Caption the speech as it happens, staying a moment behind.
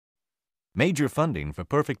Major funding for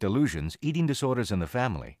Perfect Illusions, Eating Disorders in the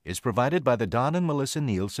Family is provided by the Don and Melissa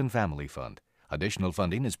Nielsen Family Fund. Additional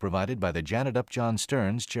funding is provided by the Janet Upjohn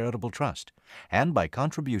Stearns Charitable Trust and by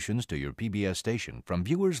contributions to your PBS station from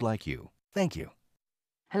viewers like you. Thank you.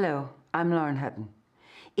 Hello, I'm Lauren Hutton.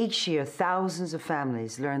 Each year, thousands of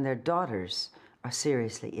families learn their daughters are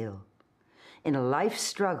seriously ill, in a life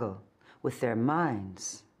struggle with their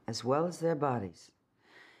minds as well as their bodies.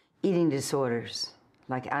 Eating disorders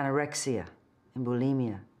like anorexia and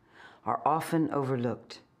bulimia are often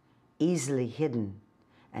overlooked, easily hidden,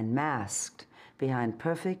 and masked behind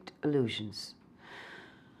perfect illusions.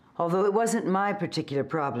 Although it wasn't my particular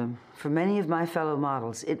problem, for many of my fellow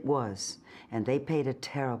models it was, and they paid a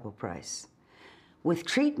terrible price. With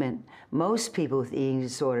treatment, most people with eating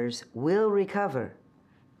disorders will recover.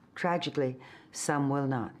 Tragically, some will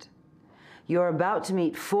not. You're about to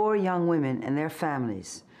meet 4 young women and their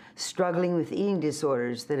families struggling with eating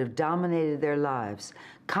disorders that have dominated their lives,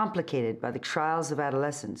 complicated by the trials of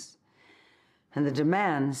adolescence and the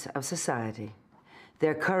demands of society.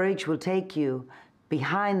 Their courage will take you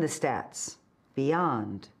behind the stats,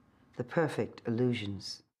 beyond the perfect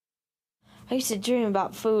illusions. I used to dream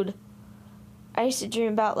about food. I used to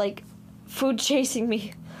dream about, like, food chasing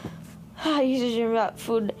me. I used to dream about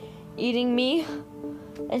food eating me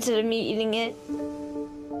instead of me eating it.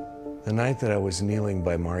 The night that I was kneeling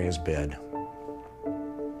by Maria's bed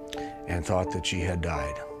and thought that she had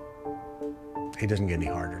died, it doesn't get any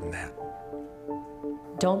harder than that.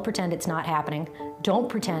 Don't pretend it's not happening. Don't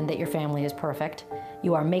pretend that your family is perfect.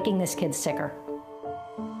 You are making this kid sicker.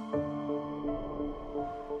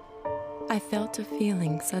 I felt a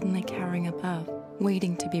feeling suddenly cowering above,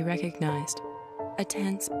 waiting to be recognized. A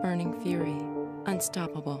tense, burning fury,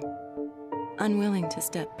 unstoppable, unwilling to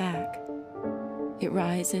step back. It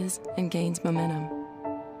rises and gains momentum,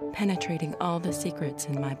 penetrating all the secrets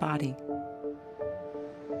in my body.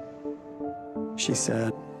 She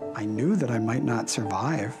said, I knew that I might not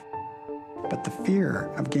survive, but the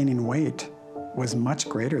fear of gaining weight was much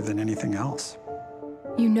greater than anything else.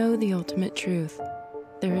 You know the ultimate truth.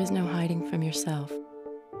 There is no hiding from yourself.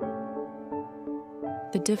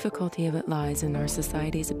 The difficulty of it lies in our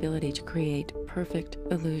society's ability to create perfect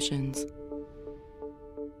illusions.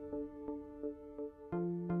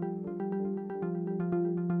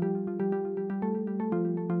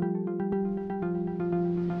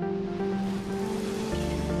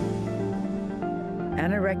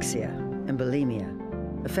 Anorexia and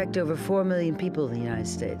bulimia affect over 4 million people in the United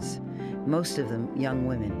States, most of them young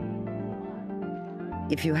women.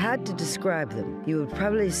 If you had to describe them, you would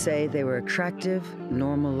probably say they were attractive,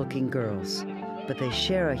 normal-looking girls. But they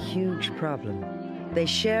share a huge problem. They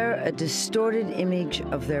share a distorted image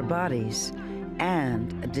of their bodies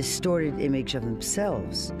and a distorted image of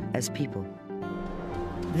themselves as people.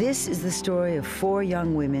 This is the story of 4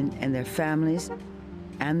 young women and their families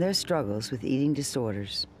and their struggles with eating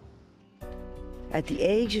disorders. At the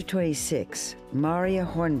age of 26, Maria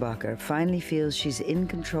Hornbacher finally feels she's in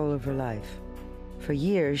control of her life. For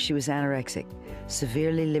years, she was anorexic,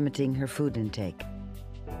 severely limiting her food intake.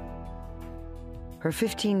 Her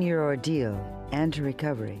 15-year ordeal and her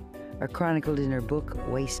recovery are chronicled in her book,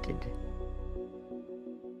 Wasted.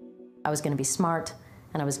 I was going to be smart,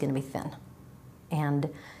 and I was going to be thin. And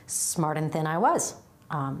smart and thin I was.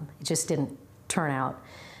 It just didn't turn out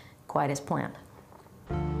quite as planned.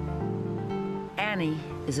 Annie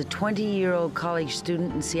is a 20-year-old college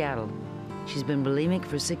student in Seattle. She's been bulimic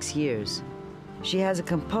for 6 years. She has a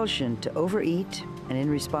compulsion to overeat and, in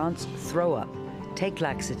response, throw up, take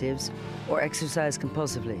laxatives, or exercise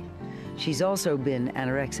compulsively. She's also been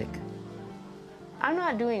anorexic. I'm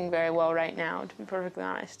not doing very well right now, to be perfectly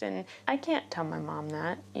honest, and I can't tell my mom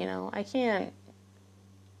that, you know, I can't.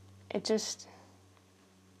 It just,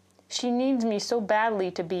 she needs me so badly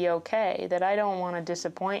to be okay that I don't want to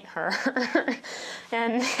disappoint her.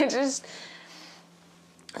 And it just,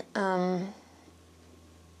 I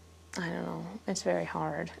don't know, it's very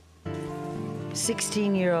hard.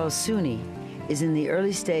 16-year-old Suni is in the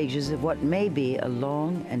early stages of what may be a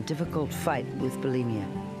long and difficult fight with bulimia.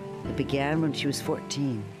 It began when she was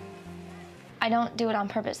 14. I don't do it on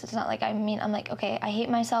purpose. It's not like, I'm like, okay, I hate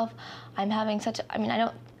myself. I'm having such,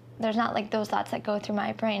 there's not like those thoughts that go through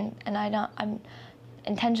my brain, and I'm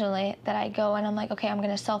intentionally that I go and I'm like, okay, I'm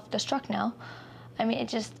gonna self-destruct now.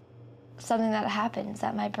 It's just something that happens,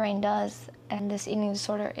 that my brain does, and this eating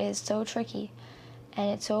disorder is so tricky,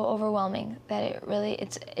 and it's so overwhelming that it really,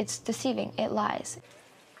 it's deceiving, it lies.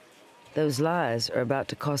 Those lies are about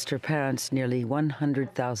to cost her parents nearly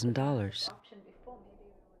 $100,000.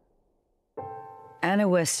 Anna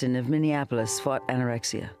Weston of Minneapolis fought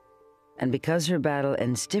anorexia, and because her battle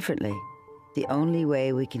ends differently, The only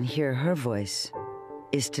way we can hear her voice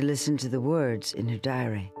is to listen to the words in her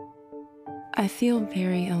diary. I feel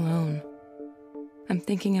very alone. I'm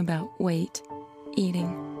thinking about weight,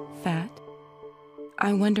 eating, fat.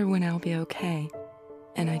 I wonder when I'll be okay,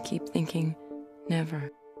 and I keep thinking,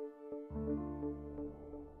 never.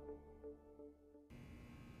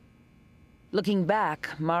 Looking back,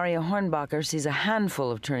 Maria Hornbacher sees a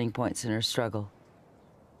handful of turning points in her struggle.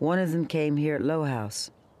 One of them came here at Low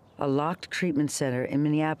House, a locked treatment center in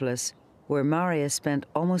Minneapolis where Maria spent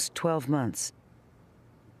almost 12 months.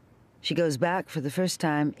 She goes back for the first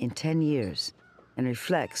time in 10 years and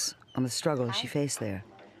reflects on the struggle she faced there.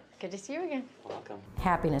 Good to see you again. Welcome.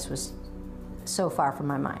 Happiness was so far from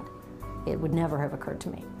my mind. It would never have occurred to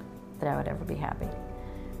me that I would ever be happy.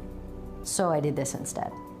 So I did this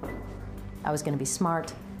instead. I was going to be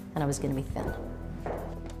smart, and I was going to be thin.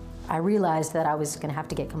 I realized that I was going to have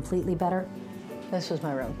to get completely better. This was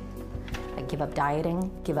my room. I'd give up dieting,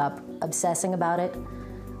 give up obsessing about it,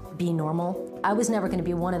 be normal. I was never going to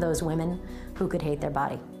be one of those women who could hate their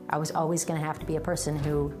body. I was always going to have to be a person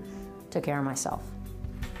who took care of myself.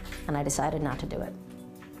 And I decided not to do it.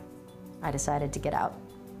 I decided to get out.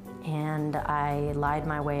 And I lied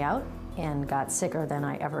my way out and got sicker than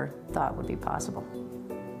I ever thought would be possible.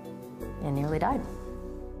 And nearly died.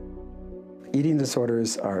 Eating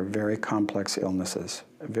disorders are very complex illnesses,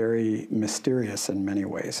 very mysterious in many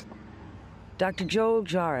ways. Dr. Joel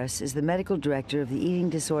Jaros is the medical director of the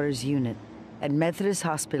Eating Disorders Unit at Methodist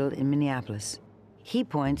Hospital in Minneapolis. He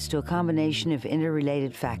points to a combination of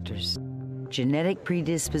interrelated factors: genetic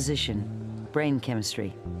predisposition, brain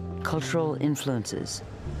chemistry, cultural influences,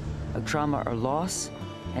 a trauma or loss,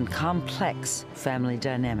 and complex family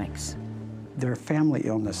dynamics. They're family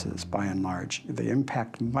illnesses, by and large. They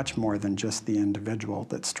impact much more than just the individual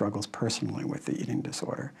that struggles personally with the eating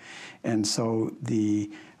disorder. And so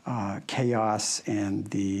the chaos and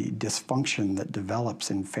the dysfunction that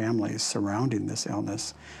develops in families surrounding this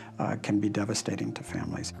illness can be devastating to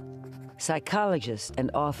families. Psychologist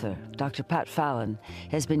and author Dr. Pat Fallon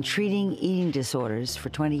has been treating eating disorders for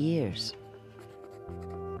 20 years.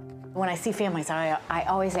 When I see families, I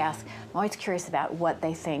always ask, I'm always curious about what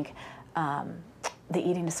they think the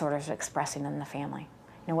eating disorders are expressing in the family.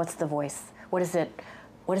 You know, what's the voice? What is it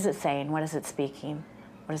saying? What is it speaking?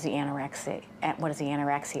 What is the anorexia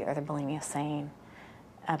or the bulimia saying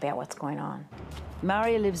about what's going on?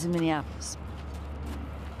 Maria lives in Minneapolis.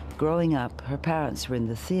 Growing up, her parents were in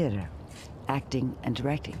the theater, acting and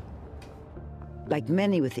directing. Like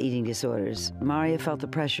many with eating disorders, Maria felt the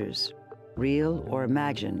pressures, real or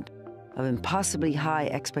imagined, of impossibly high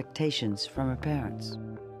expectations from her parents.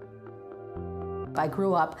 I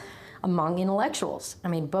grew up among intellectuals. I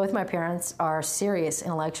mean, both my parents are serious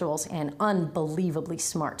intellectuals and unbelievably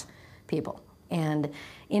smart people, and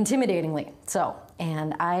intimidatingly so.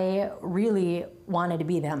 And I really wanted to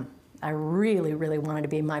be them. I really, really wanted to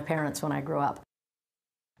be my parents when I grew up.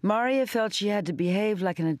 Maria felt she had to behave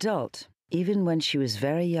like an adult, even when she was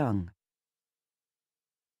very young.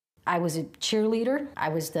 I was a cheerleader. I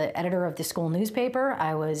was the editor of the school newspaper.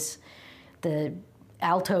 I was the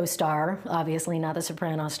alto star, obviously not the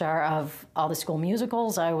soprano star, of all the school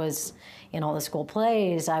musicals. I was in all the school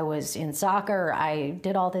plays. I was in soccer. I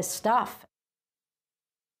did all this stuff.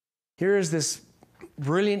 Here is this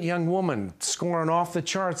brilliant young woman scoring off the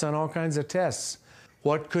charts on all kinds of tests.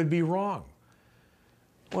 What could be wrong?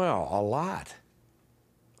 Well, a lot.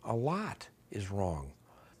 A lot is wrong.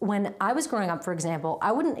 When I was growing up, for example,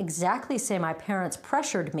 I wouldn't exactly say my parents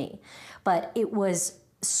pressured me, but it was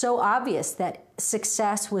so obvious that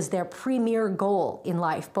success was their premier goal in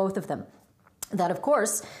life, both of them. That, of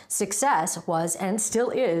course, success was and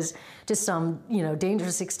still is, to some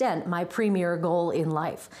dangerous extent, my premier goal in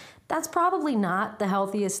life. That's probably not the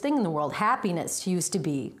healthiest thing in the world. Happiness used to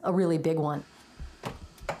be a really big one.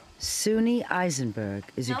 Suni Eisenberg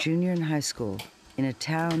is a junior in high school in a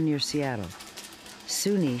town near Seattle.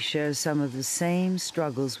 Suni shares some of the same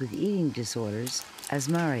struggles with eating disorders as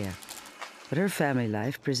Maria, but her family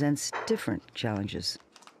life presents different challenges.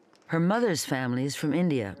 Her mother's family is from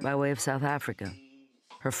India by way of South Africa.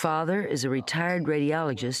 Her father is a retired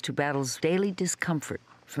radiologist who battles daily discomfort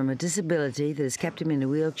from a disability that has kept him in a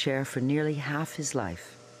wheelchair for nearly half his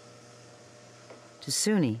life. To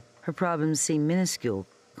Suni, her problems seem minuscule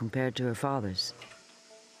compared to her father's.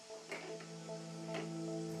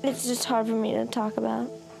 It's just hard for me to talk about.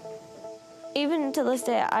 Even to this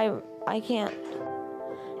day, I can't.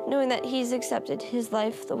 Knowing that he's accepted his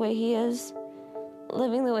life the way he is,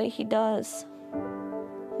 living the way he does,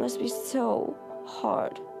 must be so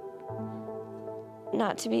hard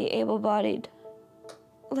not to be able-bodied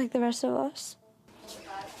like the rest of us.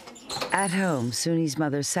 At home, Suni's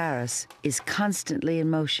mother, Saras, is constantly in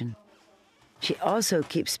motion. She also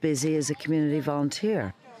keeps busy as a community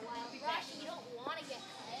volunteer.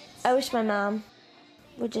 I wish my mom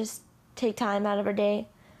would just take time out of her day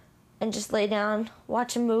and just lay down,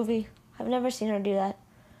 watch a movie. I've never seen her do that.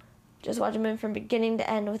 Just watch a movie from beginning to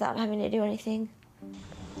end without having to do anything.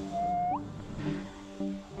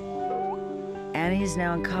 Annie is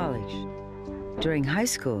now in college. During high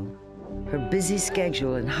school, her busy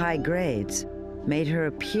schedule and high grades made her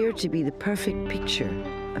appear to be the perfect picture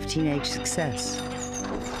of teenage success.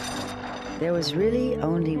 There was really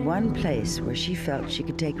only one place where she felt she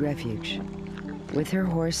could take refuge, with her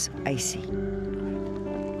horse, Icy.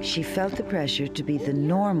 She felt the pressure to be the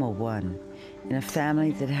normal one in a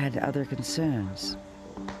family that had other concerns.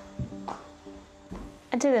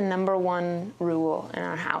 I'd say the #1 rule in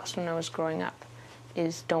our house when I was growing up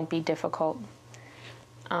is don't be difficult.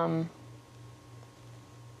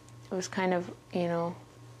 It was kind of, you know,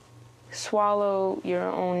 swallow your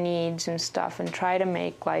own needs and stuff and try to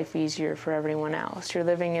make life easier for everyone else. You're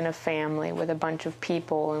living in a family with a bunch of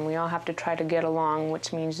people and we all have to try to get along,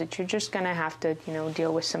 which means that you're just gonna have to, you know,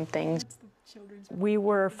 deal with some things. We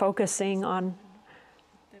were focusing on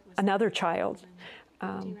another child.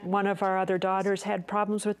 One of our other daughters had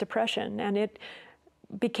problems with depression, and it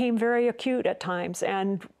became very acute at times,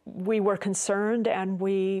 and we were concerned, and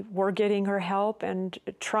we were getting her help and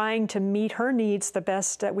trying to meet her needs the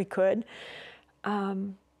best that we could.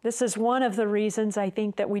 This is one of the reasons I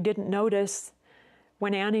think that we didn't notice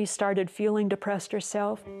when Annie started feeling depressed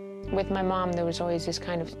herself. With my mom, there was always this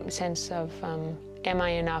kind of sense of, am I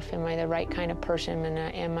enough? Am I the right kind of person? And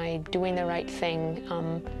am I doing the right thing?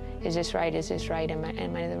 Is this right? Is this right?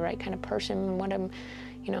 Am I the right kind of person? What am,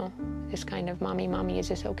 you know, this kind of mommy, is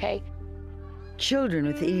this okay? Children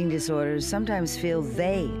with eating disorders sometimes feel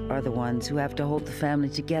they are the ones who have to hold the family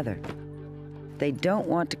together. They don't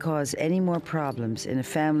want to cause any more problems in a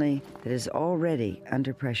family that is already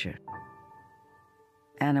under pressure.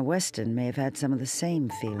 Anna Weston may have had some of the same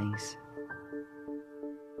feelings.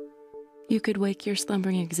 You could wake your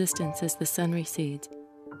slumbering existence as the sun recedes,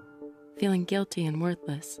 feeling guilty and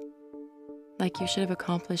worthless, like you should have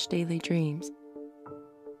accomplished daily dreams.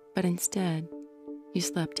 But instead, you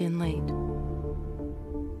slept in late.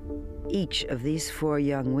 Each of these 4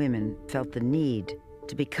 young women felt the need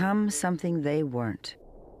to become something they weren't,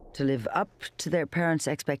 to live up to their parents'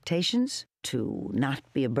 expectations, to not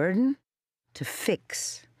be a burden, to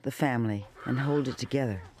fix the family and hold it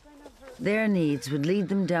together. Their needs would lead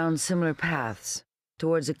them down similar paths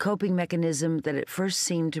towards a coping mechanism that at first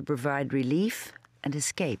seemed to provide relief and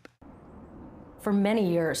escape. For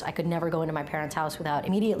many years, I could never go into my parents' house without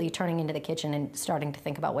immediately turning into the kitchen and starting to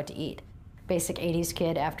think about what to eat. Basic 80s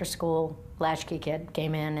kid, after school, latchkey kid,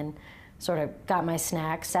 came in and sort of got my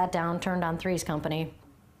snack, sat down, turned on Three's Company,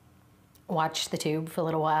 watched the tube for a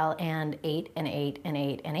little while, and ate and ate and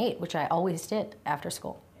ate and ate, which I always did after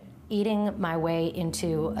school. Eating my way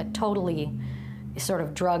into a totally sort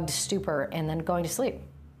of drugged stupor and then going to sleep.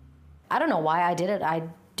 I don't know why I did it. I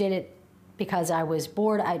did it because I was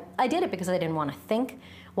bored. I did it because I didn't want to think.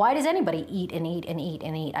 Why does anybody eat and eat and eat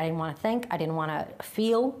and eat? I didn't want to think. I didn't want to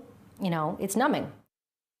feel. You know, it's numbing.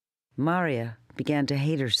 Maria began to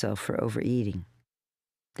hate herself for overeating.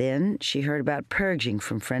 Then she heard about purging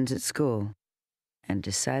from friends at school and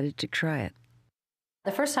decided to try it.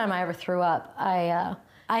 The first time I ever threw up, I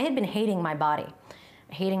had been hating my body and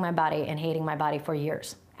hating my body for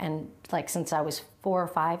years. And like since I was 4 or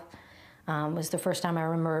 5, was the first time I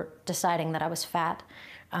remember deciding that I was fat.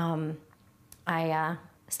 I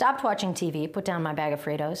stopped watching TV, put down my bag of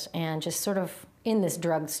Fritos, and just sort of in this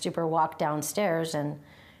drugged stupor walked downstairs and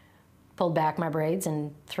pulled back my braids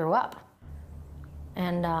and threw up.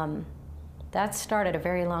 And that started a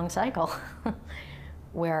very long cycle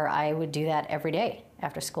where I would do that every day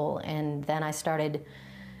after school. And then I started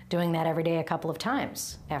doing that every day a couple of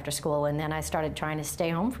times after school. And then I started trying to stay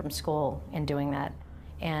home from school and doing that.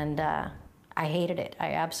 And I hated it.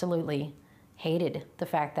 I absolutely hated the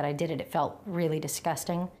fact that I did it. It felt really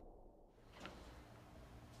disgusting.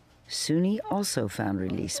 Suni also found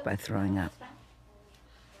release by throwing up.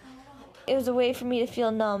 It was a way for me to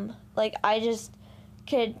feel numb. Like I just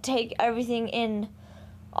could take everything in,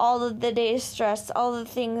 all of the day's stress, all the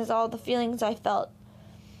things, all the feelings I felt,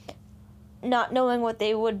 not knowing what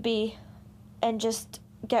they would be, and just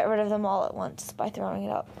get rid of them all at once by throwing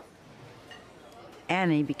it up.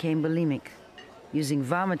 Annie became bulimic, using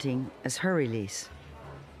vomiting as her release.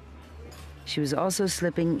 She was also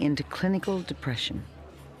slipping into clinical depression.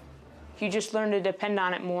 You just learn to depend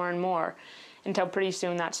on it more and more until pretty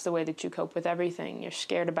soon that's the way that you cope with everything. You're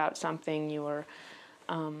scared about something, you're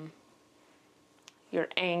you're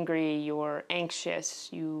angry, you're anxious,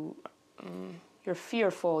 you're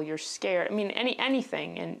fearful, you're scared. I mean,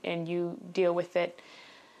 anything, and you deal with it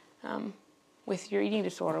with your eating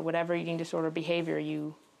disorder, whatever eating disorder behavior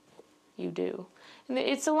you do. And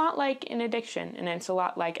it's a lot like an addiction, and it's a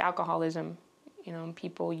lot like alcoholism. You know,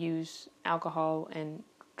 people use alcohol and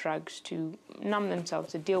drugs to numb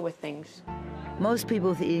themselves, to deal with things. Most people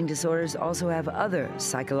with eating disorders also have other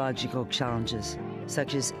psychological challenges,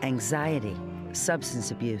 such as anxiety, substance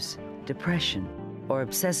abuse, depression, or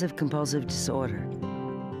obsessive-compulsive disorder.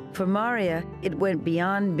 For Maria, it went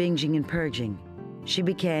beyond binging and purging. She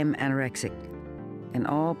became anorexic and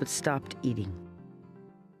all but stopped eating.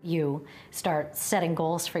 You start setting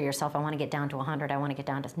goals for yourself. I want to get down to 100, I want to get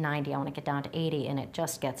down to 90, I want to get down to 80, and it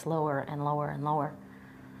just gets lower and lower and lower.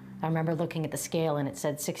 I remember looking at the scale and it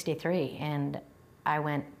said 63, and I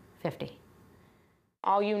went 50.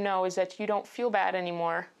 All you know is that you don't feel bad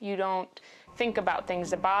anymore. You don't think about things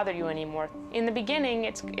that bother you anymore. In the beginning,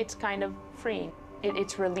 it's kind of freeing.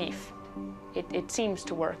 It's relief. It seems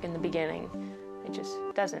to work in the beginning. It just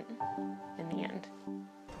doesn't in the end.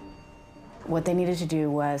 What they needed to do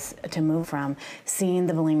was to move from seeing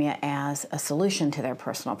the bulimia as a solution to their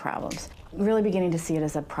personal problems, really beginning to see it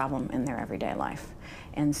as a problem in their everyday life.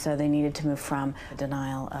 And so they needed to move from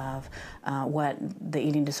denial of what the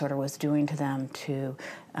eating disorder was doing to them to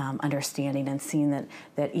understanding and seeing that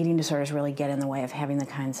eating disorders really get in the way of having the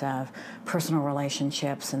kinds of personal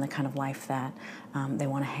relationships and the kind of life that they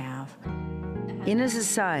want to have. In a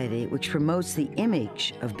society which promotes the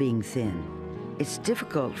image of being thin, it's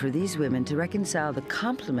difficult for these women to reconcile the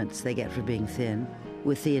compliments they get for being thin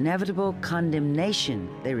with the inevitable condemnation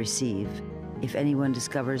they receive if anyone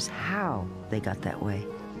discovers how they got that way.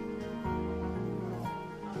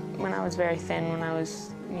 When I was very thin, when I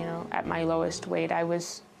was, at my lowest weight, that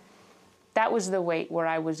was the weight where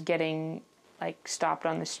I was getting, stopped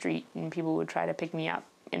on the street and people would try to pick me up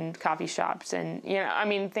in coffee shops and,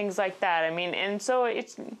 things like that. And so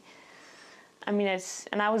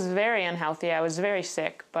and I was very unhealthy, I was very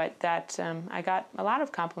sick, but I got a lot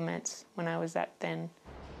of compliments when I was that thin.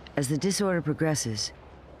 As the disorder progresses,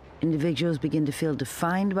 individuals begin to feel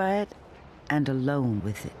defined by it and alone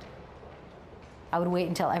with it. I would wait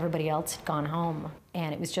until everybody else had gone home,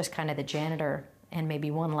 and it was just kind of the janitor and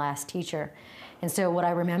maybe one last teacher. And so what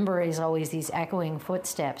I remember is always these echoing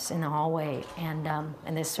footsteps in the hallway and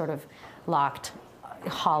this sort of locked,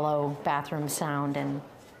 hollow bathroom sound and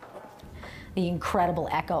the incredible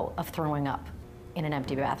echo of throwing up in an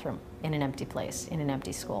empty bathroom, in an empty place, in an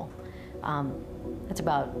empty school. It's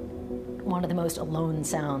about one of the most alone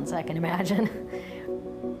sounds I can imagine.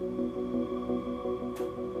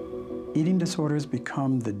 Eating disorders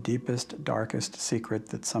become the deepest, darkest secret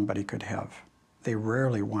that somebody could have. They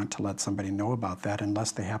rarely want to let somebody know about that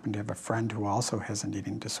unless they happen to have a friend who also has an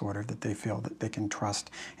eating disorder that they feel that they can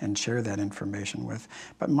trust and share that information with.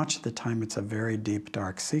 But much of the time, it's a very deep,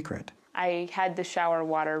 dark secret. I had the shower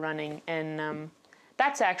water running, and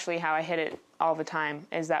that's actually how I hid it all the time,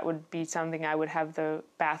 is that would be something I would have the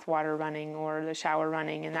bath water running or the shower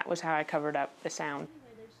running, and that was how I covered up the sound.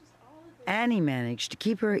 Annie managed to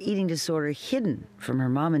keep her eating disorder hidden from her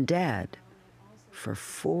mom and dad for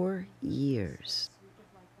 4 years.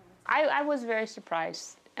 I was very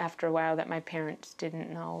surprised after a while that my parents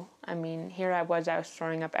didn't know. Here I was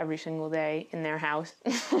throwing up every single day in their house.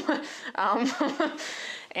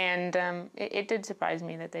 It did surprise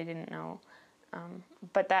me that they didn't know.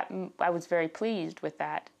 But I was very pleased with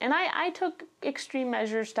that. And I took extreme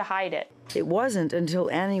measures to hide it. It wasn't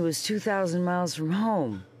until Annie was 2,000 miles from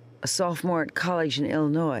home, a sophomore at college in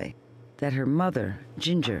Illinois, that her mother,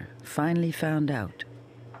 Ginger, finally found out.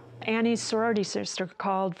 Annie's sorority sister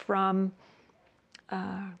called from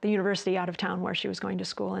the university out of town where she was going to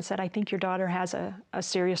school and said, "I think your daughter has a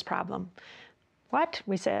serious problem." "What?"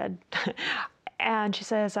 we said. And she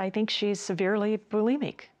says, "I think she's severely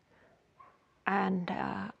bulimic." And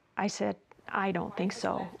I said, "I don't think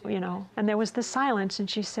so, And there was this silence, and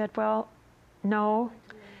she said, "Well, no.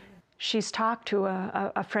 She's talked to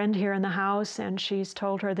a friend here in the house, and she's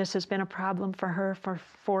told her this has been a problem for her for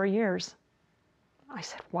 4 years." I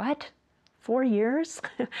said, "What? 4 years?"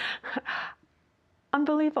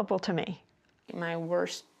 Unbelievable to me. My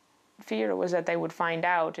worst fear was that they would find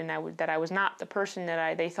out and that I was not the person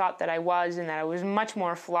that they thought that I was, and that I was much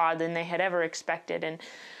more flawed than they had ever expected. And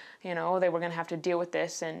they were going to have to deal with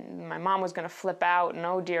this, and my mom was going to flip out, and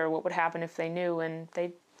oh dear, what would happen if they knew? And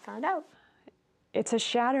they found out. It's a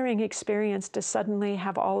shattering experience to suddenly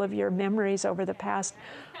have all of your memories over the past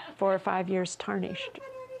 4 or 5 years tarnished.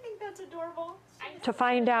 I think that's adorable. To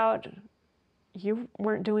find out you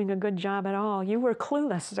weren't doing a good job at all. You were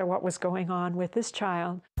clueless to what was going on with this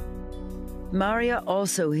child. Maria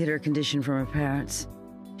also hid her condition from her parents.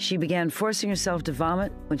 She began forcing herself to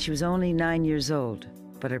vomit when she was only 9 years old,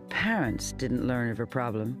 but her parents didn't learn of her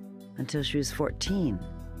problem until she was 14,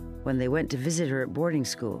 when they went to visit her at boarding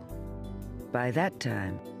school. By that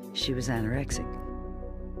time, she was anorexic.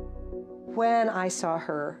 When I saw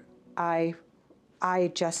her, I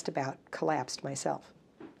just about collapsed myself.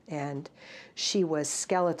 And she was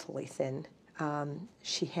skeletally thin.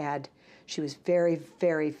 She was very,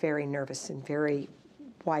 very, very nervous and very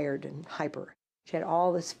wired and hyper. She had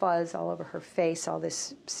all this fuzz all over her face, all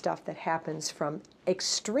this stuff that happens from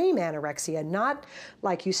extreme anorexia, not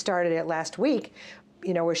like you started it last week,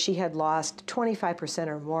 you know, where she had lost 25%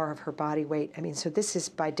 or more of her body weight. I mean, so this is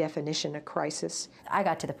by definition a crisis. I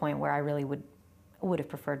got to the point where I really would have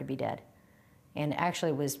preferred to be dead, and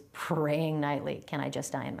actually was praying nightly, can I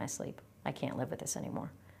just die in my sleep? I can't live with this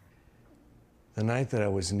anymore. The night that I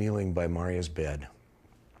was kneeling by Maria's bed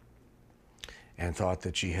and thought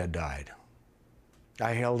that she had died,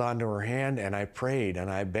 I held onto her hand and I prayed and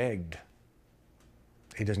I begged.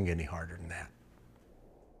 It doesn't get any harder than that.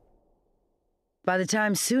 By the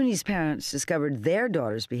time Suni's parents discovered their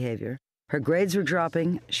daughter's behavior, her grades were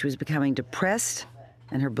dropping, she was becoming depressed,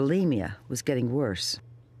 and her bulimia was getting worse.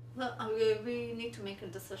 Well, we need to make a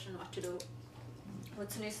decision what to do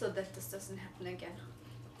with Suni so that this doesn't happen again.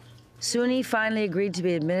 Suni finally agreed to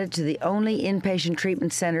be admitted to the only inpatient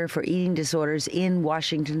treatment center for eating disorders in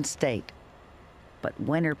Washington State. But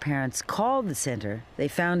when her parents called the center, they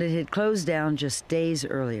found it had closed down just days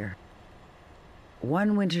earlier.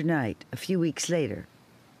 One winter night, a few weeks later,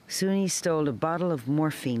 Suni stole a bottle of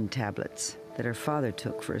morphine tablets that her father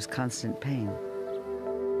took for his constant pain.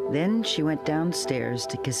 Then she went downstairs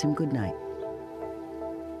to kiss him goodnight.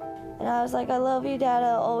 And I was like, I love you, Dad,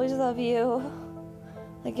 I'll always love you.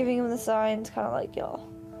 Like giving him the signs, kind of like, yo,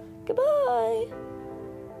 goodbye.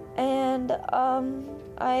 And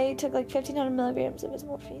I took like 1,500 milligrams of his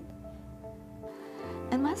morphine.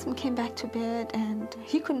 And my husband came back to bed and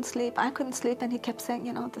he couldn't sleep, I couldn't sleep, and he kept saying,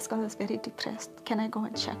 you know, this girl is very depressed. Can I go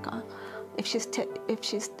and check on if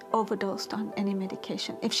she's overdosed on any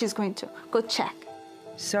medication? If she's going to, go check.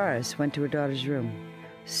 Saras went to her daughter's room.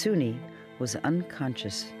 Suni was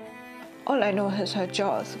unconscious. All I know is her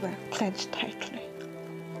jaws were clenched tightly.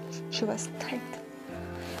 She was tight.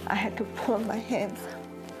 I had to pull my hands,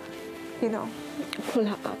 you know, pull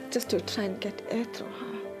her up just to try and get air through her.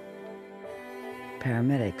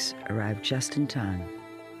 Paramedics arrived just in time.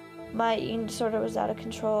 My eating disorder was out of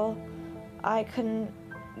control. I couldn't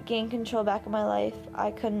gain control back of my life.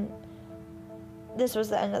 This was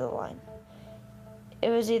the end of the line. It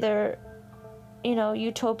was either, you know,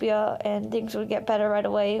 utopia and things would get better right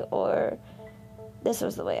away, or this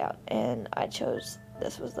was the way out. And I chose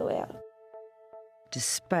this was the way out.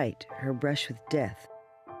 Despite her brush with death,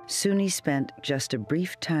 Suni spent just a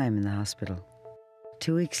brief time in the hospital.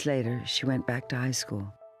 2 weeks later, she went back to high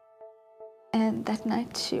school. And that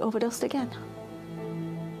night, she overdosed again.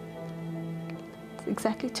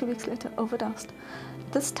 Exactly 2 weeks later, overdosed.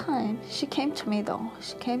 This time, she came to me, though.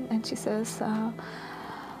 She came and she says,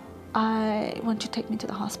 I want you to take me to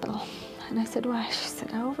the hospital. And I said, why? She said,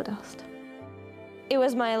 I overdosed. It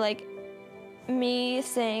was me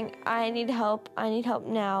saying, I need help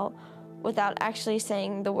now, without actually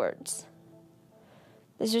saying the words.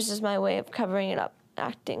 This was just my way of covering it up,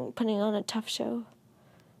 acting, putting on a tough show,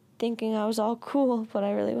 thinking I was all cool, but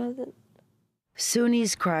I really wasn't.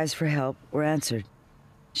 Suni's cries for help were answered.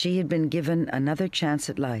 She had been given another chance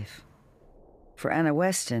at life. For Anna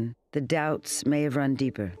Weston, the doubts may have run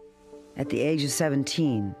deeper. At the age of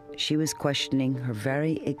 17, she was questioning her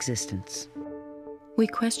very existence. We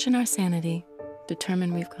question our sanity,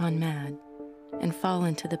 determine we've gone mad, and fall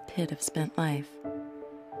into the pit of spent life.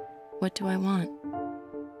 What do I want?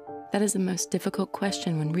 That is the most difficult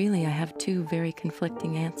question when really I have two very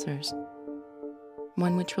conflicting answers.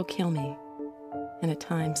 One which will kill me, and at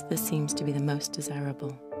times this seems to be the most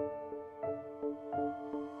desirable.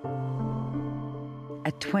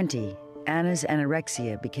 At 20, Anna's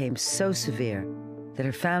anorexia became so severe that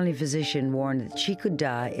her family physician warned that she could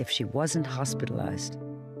die if she wasn't hospitalized.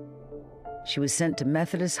 She was sent to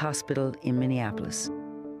Methodist Hospital in Minneapolis.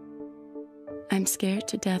 I'm scared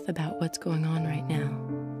to death about what's going on right now.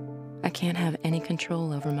 I can't have any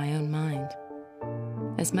control over my own mind.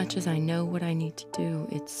 As much as I know what I need to do,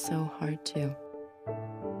 it's so hard to.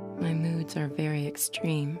 My moods are very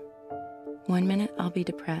extreme. One minute I'll be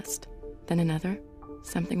depressed, then another,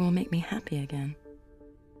 something will make me happy again.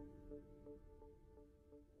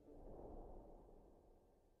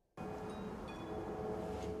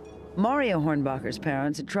 Maria Hornbacher's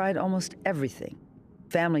parents had tried almost everything: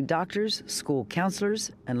 family doctors, school counselors,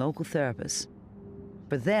 and local therapists.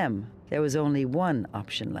 For them, there was only one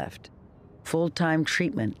option left: full-time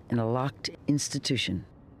treatment in a locked institution.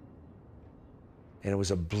 And it was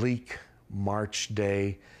a bleak March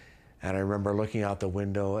day, and I remember looking out the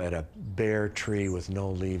window at a bare tree with no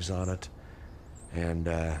leaves on it. And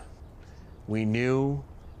we knew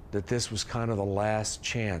that this was kind of the last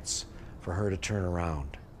chance for her to turn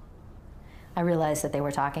around. I realized that they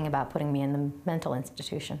were talking about putting me in the mental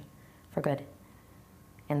institution for good,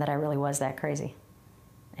 and that I really was that crazy,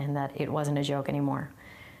 and that it wasn't a joke anymore,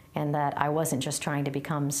 and that I wasn't just trying to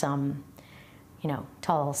become some, you know,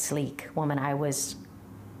 tall, sleek woman. I was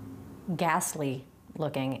ghastly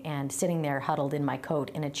looking and sitting there huddled in my coat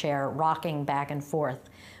in a chair, rocking back and forth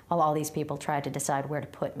while all these people tried to decide where to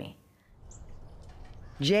put me.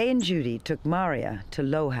 Jay and Judy took Maria to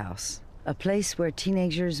Low House, a place where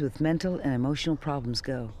teenagers with mental and emotional problems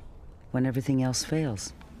go when everything else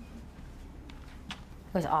fails.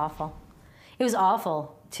 It was awful. It was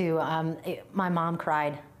awful to, my mom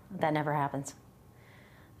cried. That never happens.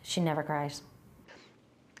 She never cries.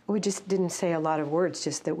 We just didn't say a lot of words,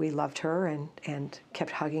 just that we loved her and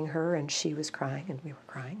kept hugging her, and she was crying and we were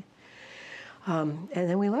crying. And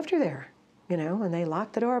then we left her there, you know, and they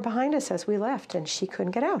locked the door behind us as we left, and she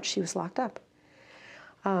couldn't get out. She was locked up.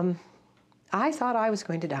 I thought I was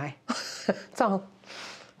going to die. That's all.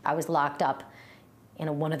 I was locked up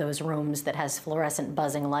in one of those rooms that has fluorescent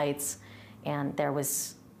buzzing lights, and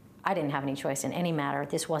I didn't have any choice in any matter.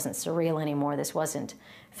 This wasn't surreal anymore. This wasn't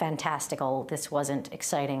fantastical. This wasn't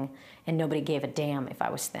exciting, and nobody gave a damn if I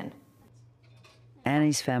was thin.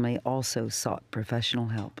 Annie's family also sought professional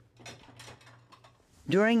help.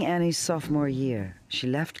 During Annie's sophomore year, she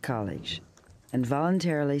left college and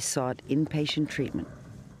voluntarily sought inpatient treatment.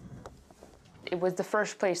 It was the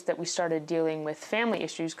first place that we started dealing with family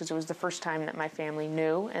issues, because it was the first time that my family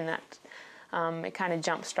knew, and that it kind of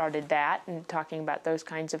jump-started that and talking about those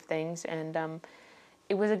kinds of things, and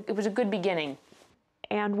it was a good beginning.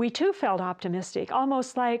 And we too felt optimistic,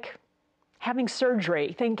 almost like having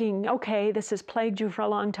surgery, thinking, okay, this has plagued you for a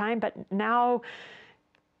long time, but now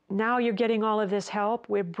you're getting all of this help.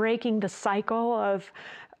 We're breaking the cycle of,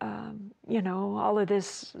 you know, all of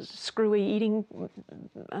this screwy eating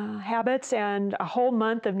habits, and a whole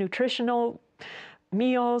month of nutritional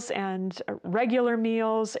meals and regular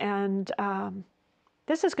meals, and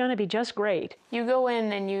this is going to be just great. You go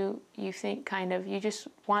in and you think kind of, you just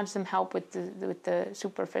want some help with the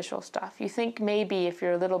superficial stuff. You think maybe if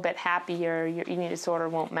you're a little bit happier, your eating disorder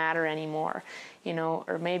won't matter anymore, you know,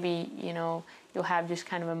 or maybe, you know, you'll have just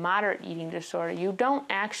kind of a moderate eating disorder. You don't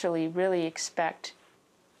actually really expect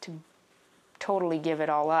to totally give it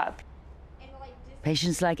all up.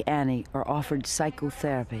 Patients like Annie are offered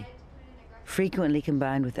psychotherapy, frequently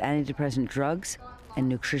combined with antidepressant drugs and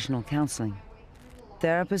nutritional counseling.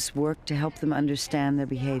 Therapists work to help them understand their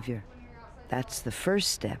behavior. That's the first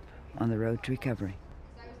step on the road to recovery.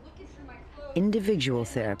 Individual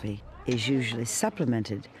therapy is usually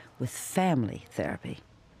supplemented with family therapy.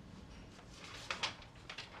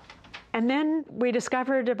 And then we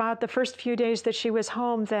discovered about the first few days that she was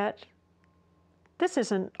home that this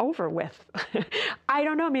isn't over with. I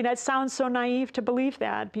don't know, I mean, that sounds so naive to believe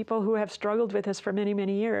that. People who have struggled with this for many,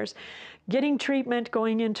 many years. Getting treatment,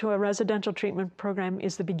 going into a residential treatment program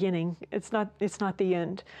is the beginning. It's not the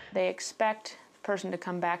end. They expect the person to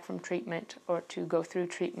come back from treatment or to go through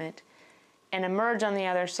treatment and emerge on the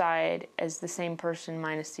other side as the same person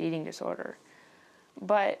minus the eating disorder.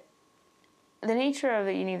 But the nature of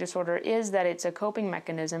the eating disorder is that it's a coping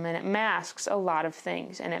mechanism, and it masks a lot of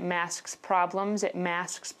things, and it masks problems, it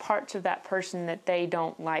masks parts of that person that they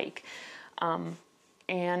don't like.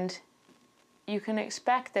 And you can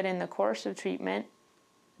expect that in the course of treatment,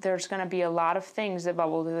 there's going to be a lot of things that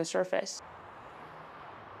bubble to the surface.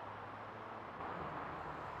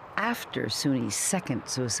 After Suni's second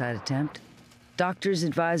suicide attempt, doctors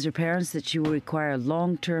advised her parents that she will require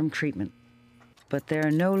long-term treatment. But there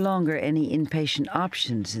are no longer any inpatient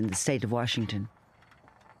options in the state of Washington.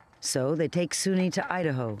 So they take Suni to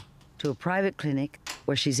Idaho, to a private clinic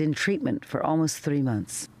where she's in treatment for almost 3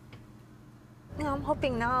 months. You know, I'm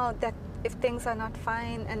hoping now that if things are not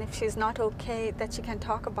fine and if she's not okay, that she can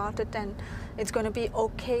talk about it, and it's going to be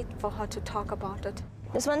okay for her to talk about it.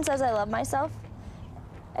 This one says I love myself.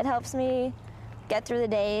 It helps me get through the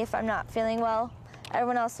day if I'm not feeling well.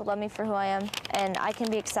 Everyone else will love me for who I am, and I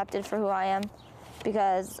can be accepted for who I am,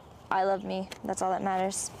 because I love me. That's all that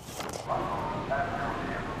matters.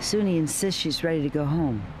 Suni insists she's ready to go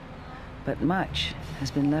home, but much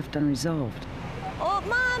has been left unresolved. Oh,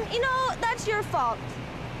 Mom, you know, that's your fault.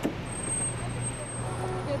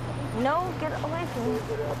 No, get away from me.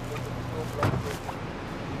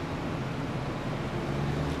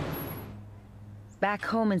 Back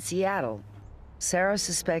home in Seattle, Sarah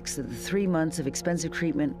suspects that the 3 months of expensive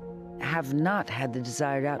treatment have not had the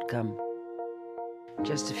desired outcome.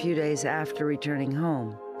 Just a few days after returning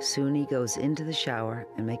home, Suni goes into the shower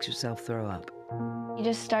and makes herself throw up. You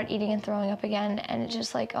just start eating and throwing up again, and it's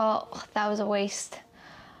just like, oh, that was a waste.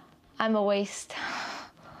 I'm a waste.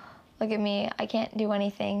 Look at me, I can't do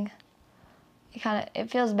anything. It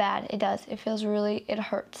feels bad, it does. It feels really, it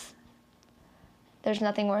hurts. There's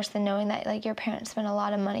nothing worse than knowing that like your parents spent a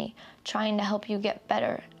lot of money trying to help you get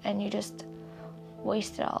better, and you just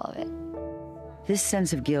wasted all of it. This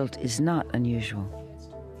sense of guilt is not unusual.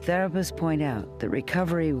 Therapists point out that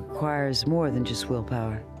recovery requires more than just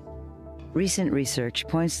willpower. Recent research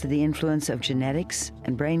points to the influence of genetics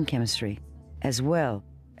and brain chemistry, as well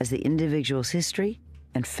as the individual's history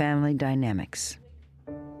and family dynamics.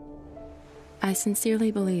 I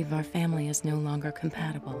sincerely believe our family is no longer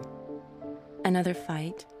compatible. Another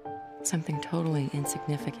fight, something totally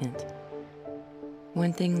insignificant.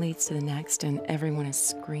 One thing leads to the next and everyone is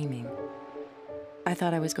screaming. I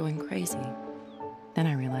thought I was going crazy. Then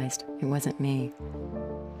I realized it wasn't me.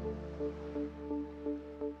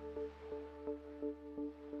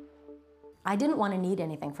 I didn't want to need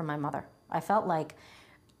anything from my mother. I felt like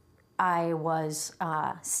I was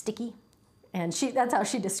sticky. And that's how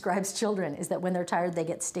she describes children, is that when they're tired, they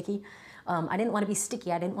get sticky. I didn't want to be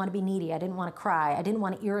sticky. I didn't want to be needy. I didn't want to cry. I didn't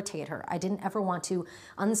want to irritate her. I didn't ever want to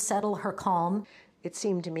unsettle her calm. It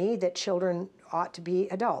seemed to me that children ought to be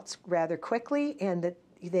adults rather quickly, and that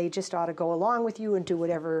they just ought to go along with you and do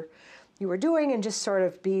whatever you were doing and just sort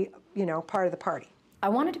of be, you know, part of the party. I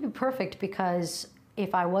wanted to be perfect because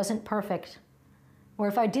if I wasn't perfect, or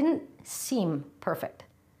if I didn't seem perfect,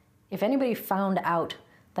 if anybody found out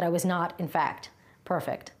that I was not, in fact,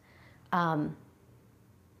 perfect,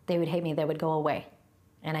 they would hate me, they would go away.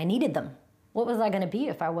 And I needed them. What was I going to be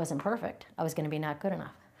if I wasn't perfect? I was going to be not good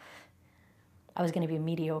enough. I was going to be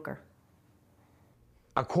mediocre.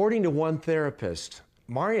 According to one therapist,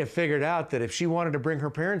 Maria figured out that if she wanted to bring her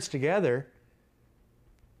parents together,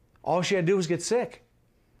 all she had to do was get sick.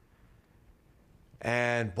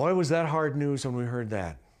 And boy, was that hard news when we heard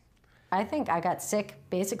that. I think I got sick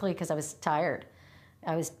basically because I was tired.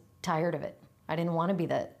 I was tired of it. I didn't want to be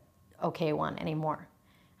the okay one anymore.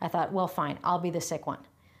 I thought, well, fine, I'll be the sick one.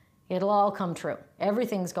 It'll all come true.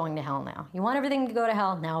 Everything's going to hell now. You want everything to go to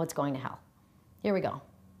hell? Now it's going to hell. Here we go.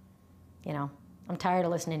 You know, I'm tired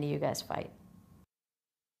of listening to you guys fight.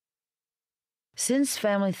 Since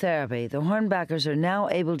family therapy, the Hornbackers are now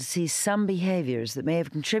able to see some behaviors that may have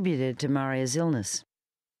contributed to Maria's illness.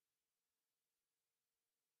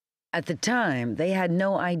 At the time, they had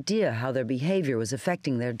no idea how their behavior was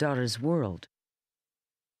affecting their daughter's world.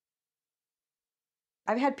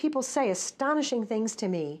 I've had people say astonishing things to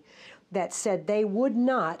me that said they would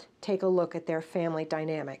not take a look at their family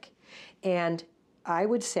dynamic. And I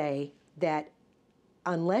would say that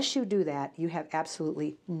unless you do that, you have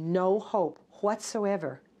absolutely no hope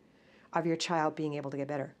whatsoever of your child being able to get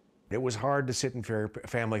better. It was hard to sit in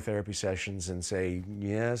family therapy sessions and say,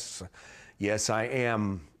 yes, I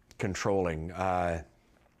am controlling.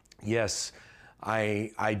 Yes,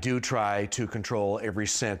 I do try to control every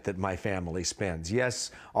cent that my family spends.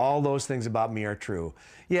 Yes, all those things about me are true.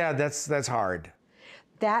 Yeah, that's hard.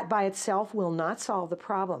 That by itself will not solve the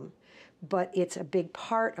problem, but it's a big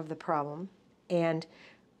part of the problem, and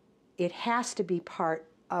it has to be part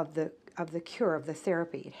of the cure, of the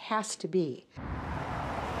therapy. It has to be.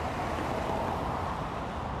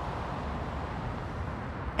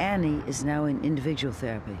 Annie is now in individual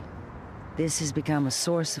therapy. This has become a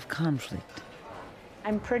source of conflict.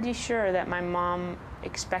 I'm pretty sure that my mom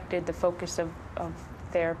expected the focus of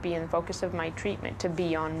therapy and the focus of my treatment to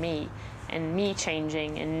be on me and me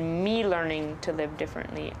changing and me learning to live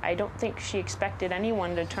differently. I don't think she expected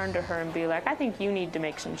anyone to turn to her and be like, I think you need to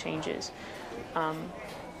make some changes.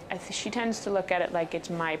 She tends to look at it like it's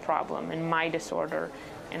my problem and my disorder,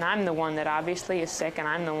 and I'm the one that obviously is sick, and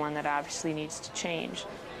I'm the one that obviously needs to change.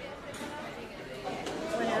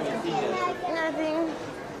 Nothing.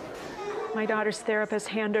 My daughter's therapist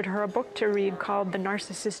handed her a book to read called The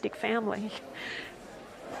Narcissistic Family.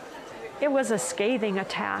 It was a scathing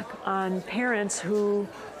attack on parents who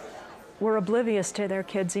were oblivious to their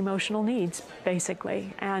kids' emotional needs,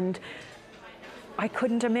 basically. And I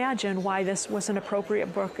couldn't imagine why this was an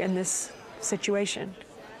appropriate book in this situation.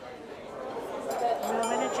 Well,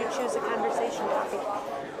 why don't you choose a conversation topic?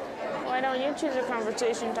 Why don't you choose a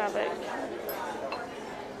conversation topic?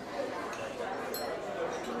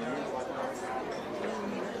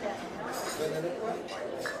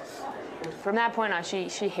 From that point on, she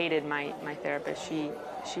hated my therapist. She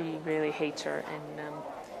really hates her and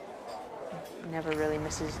never really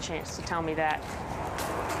misses a chance to tell me that.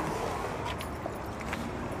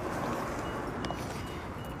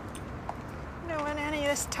 You know, and Annie,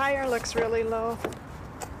 this tire looks really low.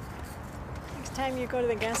 Next time you go to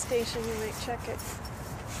the gas station, you might check it.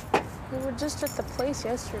 We were just at the place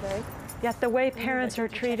yesterday. Yet the way parents are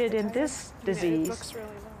treated in this disease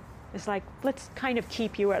is like, let's kind of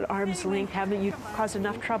keep you at arm's length. Haven't you caused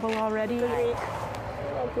enough trouble already?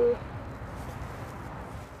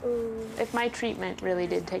 If my treatment really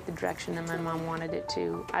did take the direction that my mom wanted it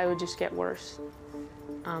to, I would just get worse.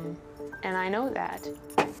 And I know that.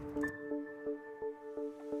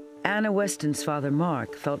 Anna Weston's father,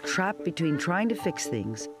 Mark, felt trapped between trying to fix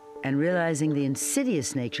things and realizing the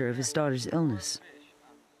insidious nature of his daughter's illness.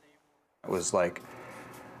 It was like,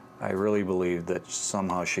 I really believed that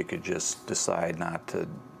somehow she could just decide not to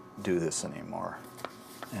do this anymore.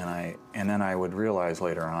 And then I would realize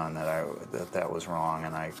later on that that was wrong,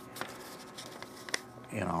 and that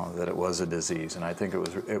it was a disease. And I think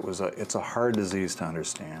it's a hard disease to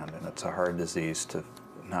understand, and it's a hard disease to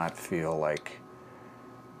not feel like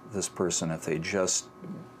this person, if they just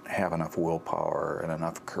have enough willpower and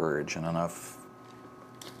enough courage and enough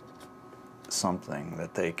something,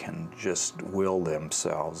 that they can just will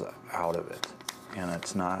themselves out of it. And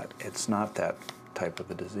it's not that type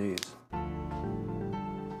of a disease.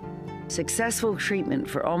 Successful treatment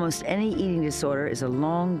for almost any eating disorder is a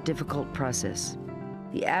long, difficult process.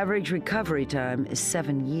 The average recovery time is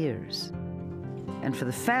 7 years. And for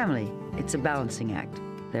the family, it's a balancing act.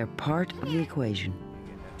 They're part of the equation.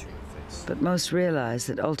 But most realize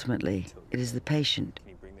that ultimately, it is the patient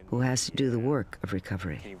who has to do the work of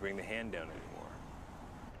recovery. Can you bring the hand down anymore?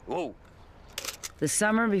 Whoa! The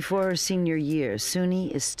summer before her senior year,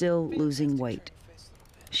 Suni is still losing weight.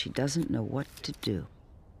 She doesn't know what to do.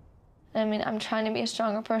 I mean, I'm trying to be a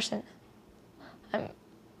stronger person.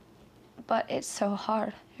 But it's so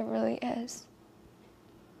hard. It really is.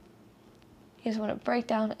 You just want to break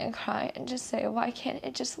down and cry and just say, why can't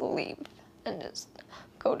it just leave and just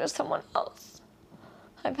go to someone else?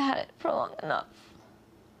 I've had it for long enough.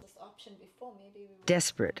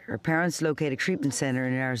 Desperate, her parents locate a treatment center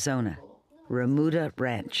in Arizona, Remuda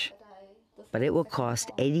Ranch. But it will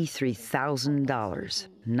cost $83,000,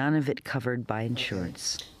 none of it covered by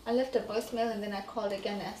insurance. I left a voicemail and then I called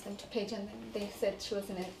again and asked them to page, and they said she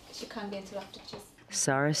can't be interrupted.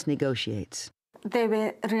 Saris negotiates. They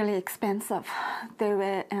were really expensive. They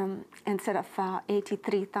were, instead of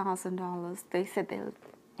 $83,000, they said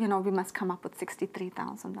we must come up with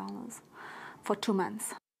 $63,000 for 2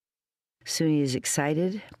 months. Suni is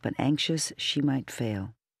excited, but anxious she might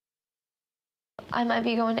fail. I might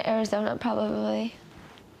be going to Arizona probably,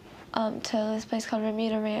 to this place called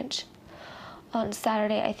Remuda Ranch on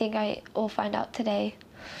Saturday. I think I will find out today.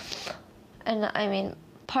 And I mean,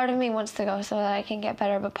 part of me wants to go so that I can get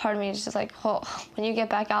better, but part of me is just like, oh, when you get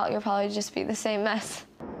back out, you'll probably just be the same mess.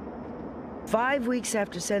 5 weeks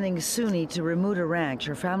after sending Suni to Remuda Ranch,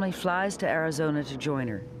 her family flies to Arizona to join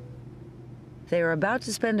her. They are about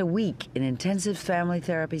to spend a week in intensive family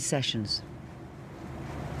therapy sessions.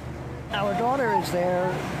 Our daughter is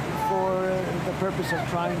there for the purpose of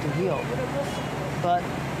trying to heal, but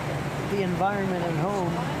the environment at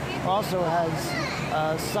home also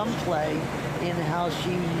has some play in how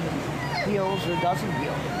she heals or doesn't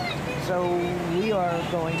heal. So we are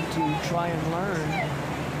going to try and learn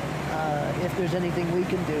if there's anything we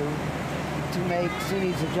can do to make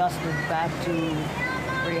Suni's adjustment back to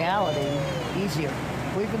reality easier.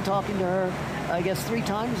 We've been talking to her, I guess, 3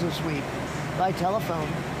 times this week by telephone.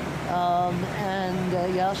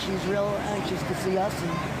 Yeah, she's real anxious to see us,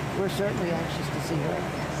 and we're certainly anxious to see her.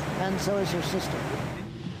 And so is her sister.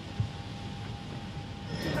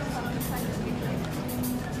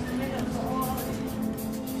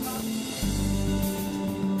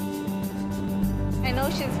 I know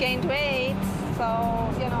she's gained weight, so,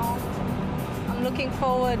 I'm looking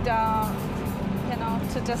forward,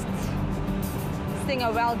 to just seeing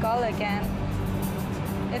a well girl again.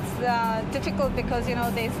 It's difficult because,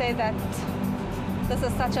 they say that this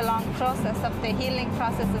is such a long process. The healing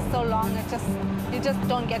process is so long. You just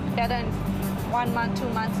don't get better in 1 month, 2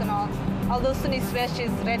 months and all. Although Suni swears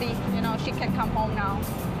she's ready, she can come home now.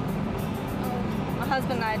 My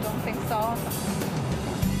husband and I don't think so.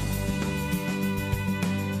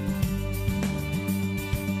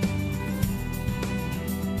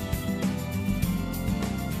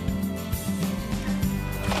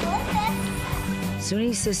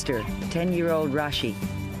 Suni's sister, 10-year-old Rashi,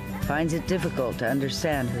 finds it difficult to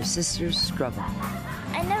understand her sister's struggle.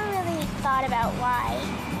 I never really thought about why.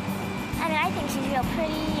 And mean, I think she's real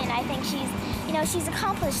pretty, and I think she's, you know, she's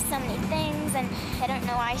accomplished so many things, and I don't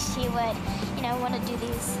know why she would, you know, want to do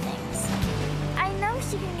these things. I know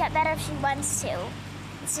she can get better if she wants to.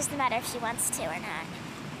 It's just a matter if she wants to or not.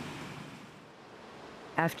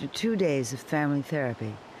 After 2 days of family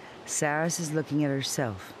therapy, Saris is looking at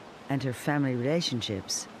herself and her family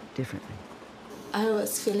relationships differently. I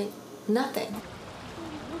was feeling nothing.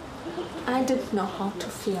 I didn't know how to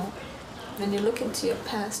feel. When you look into your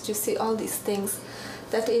past, you see all these things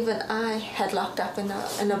that even I had locked up in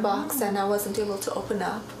a box and I wasn't able to open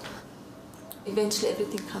up. Eventually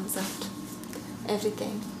everything comes out,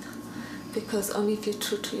 everything. Because only if you're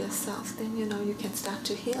true to yourself, then you know you can start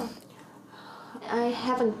to heal. I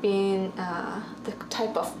haven't been the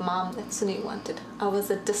type of mom that Suni wanted. I was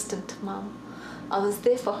a distant mom. I was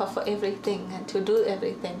there for her for everything and to do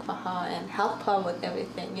everything for her and help her with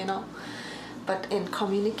everything, you know. But in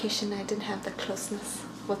communication, I didn't have the closeness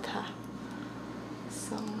with her.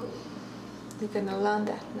 So you're gonna learn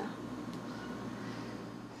that now.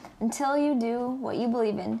 Until you do what you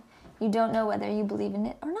believe in, you don't know whether you believe in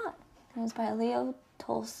it or not. It was by Leo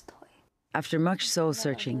Tolstoy. After much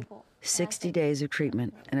soul-searching, 60 days of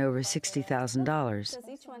treatment, and over $60,000,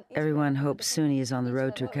 everyone hopes Suni is on the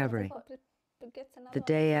road to recovery. The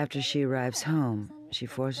day after she arrives home, she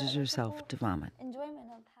forces herself to vomit.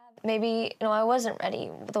 Maybe, you know, I wasn't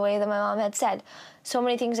ready the way that my mom had said. So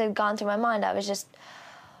many things had gone through my mind. I was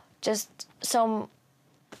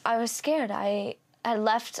I was scared. I had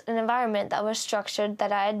left an environment that was structured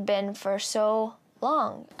that I had been for so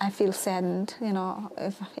long. I feel saddened, you know,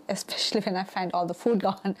 especially when I find all the food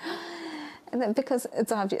gone. And then because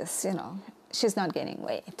it's obvious, you know, she's not gaining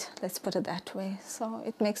weight, let's put it that way. So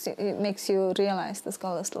it makes you realize this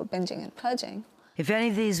girl is still binging and purging. If any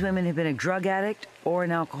of these women had been a drug addict or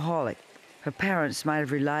an alcoholic, her parents might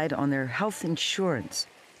have relied on their health insurance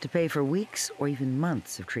to pay for weeks or even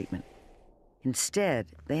months of treatment. Instead,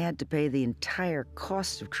 they had to pay the entire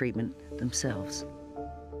cost of treatment themselves.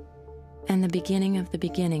 And the beginning of the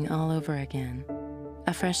beginning all over again.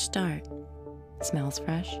 A fresh start. Smells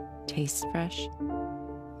fresh, tastes fresh,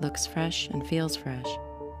 looks fresh and feels fresh.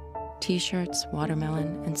 T-shirts,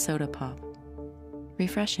 watermelon, and soda pop.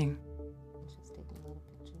 Refreshing.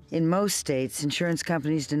 In most states, insurance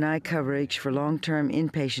companies deny coverage for long-term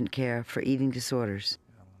inpatient care for eating disorders.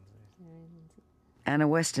 Anna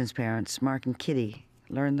Weston's parents, Mark and Kitty,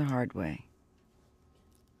 learned the hard way.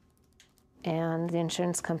 And the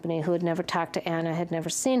insurance company, who had never talked to Anna, had never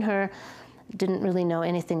seen her, didn't really know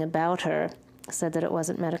anything about her, said that it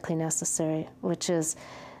wasn't medically necessary, which is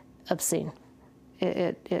obscene.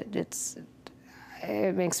 It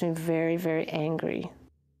makes me very, very angry.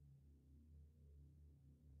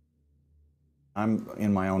 I'm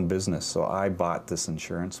in my own business, so I bought this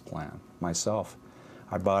insurance plan myself.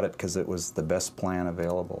 I bought it because it was the best plan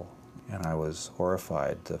available, and I was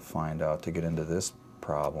horrified to find out, to get into this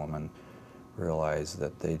problem and realize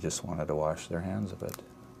that they just wanted to wash their hands of it.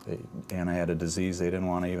 Anna had a disease they didn't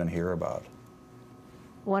want to even hear about.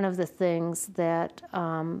 One of the things that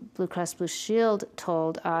Blue Cross Blue Shield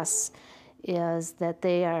told us is that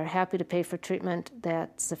they are happy to pay for treatment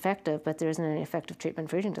that's effective, but there isn't any effective treatment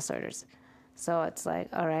for eating disorders. So it's like,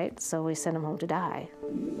 all right, so we send them home to die.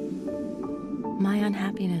 My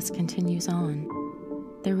unhappiness continues on.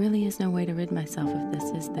 There really is no way to rid myself of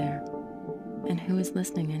this, is there? And who is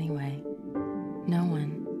listening anyway? No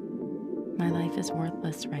one. My life is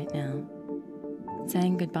worthless right now.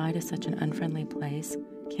 Saying goodbye to such an unfriendly place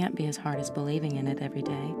can't be as hard as believing in it every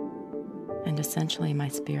day. And essentially my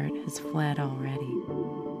spirit has fled already.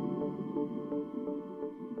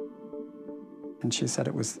 And she said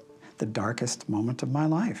it was the darkest moment of my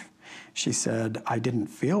life. She said, I didn't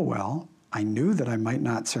feel well. I knew that I might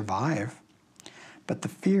not survive, but the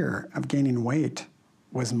fear of gaining weight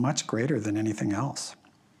was much greater than anything else.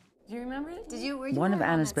 Do you remember it? One of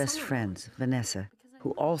Anna's best friends, Vanessa,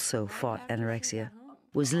 who also fought anorexia,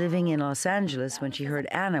 was living in Los Angeles when she heard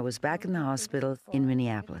Anna was back in the hospital in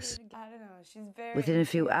Minneapolis. Within a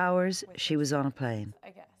few hours, she was on a plane.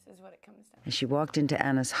 As she walked into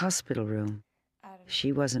Anna's hospital room,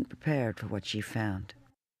 she wasn't prepared for what she found.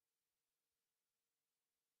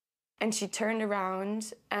 And she turned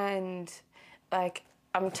around and, like,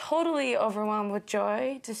 I'm totally overwhelmed with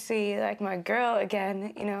joy to see, like, my girl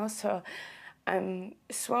again, you know, so I'm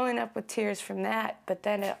swelling up with tears from that, but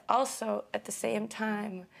then it also, at the same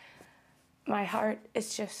time, my heart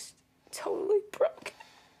is just totally broken.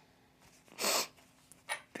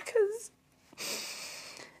 Because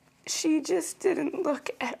she just didn't look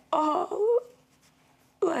at all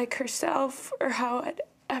like herself or how I'd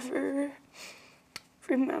ever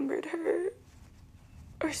remembered her.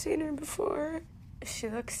 or seen her before. She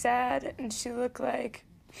looked sad, and she looked like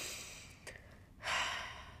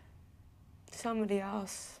somebody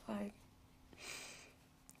else, like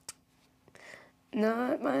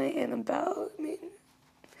not my Annabelle. I mean,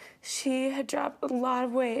 she had dropped a lot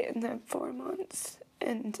of weight in that 4 months,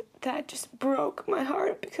 and that just broke my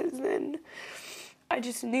heart, because then I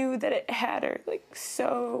just knew that it had her, like,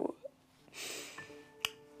 so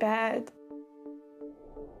bad.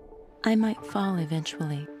 I might fall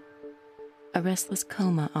eventually. A restless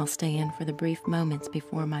coma I'll stay in for the brief moments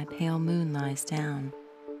before my pale moon lies down.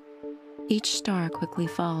 Each star quickly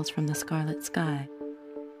falls from the scarlet sky.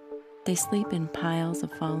 They sleep in piles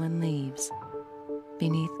of fallen leaves,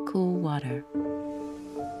 beneath cool water.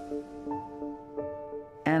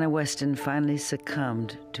 Anna Weston finally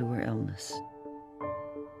succumbed to her illness.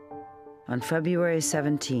 On February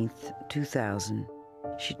 17th, 2000,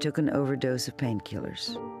 she took an overdose of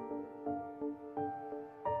painkillers.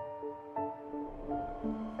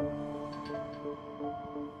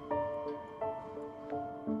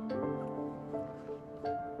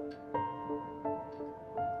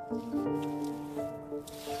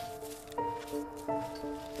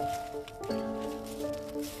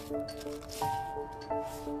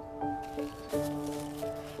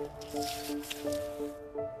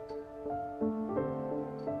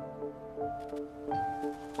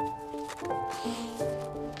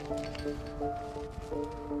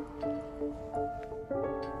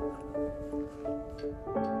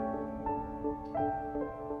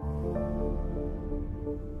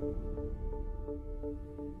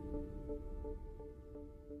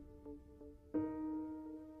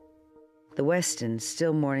 The Westons,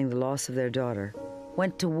 still mourning the loss of their daughter,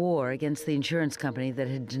 went to war against the insurance company that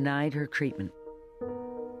had denied her treatment.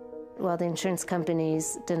 While the insurance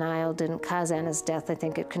company's denial didn't cause Anna's death, I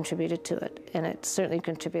think it contributed to it, and it certainly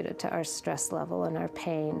contributed to our stress level and our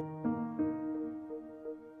pain.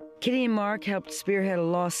 Kitty and Mark helped spearhead a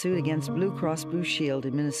lawsuit against Blue Cross Blue Shield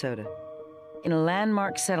in Minnesota. In a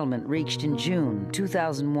landmark settlement reached in June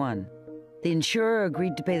 2001, the insurer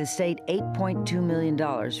agreed to pay the state $8.2 million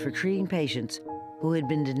for treating patients who had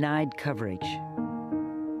been denied coverage.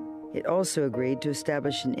 It also agreed to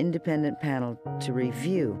establish an independent panel to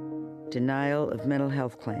review denial of mental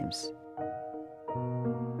health claims.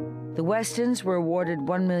 The Westons were awarded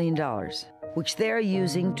 $1 million, which they're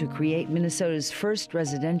using to create Minnesota's first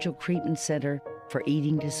residential treatment center for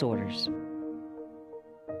eating disorders.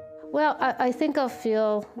 Well, I think I'll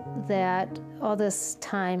feel that all this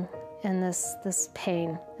time and this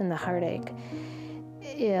pain and the heartache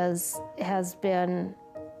has been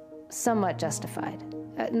somewhat justified.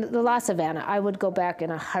 The loss of Anna, I would go back in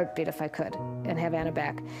a heartbeat if I could and have Anna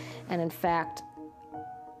back. And in fact,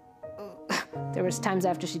 there was times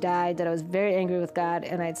after she died that I was very angry with God,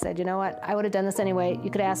 and I'd said, you know what, I would have done this anyway. You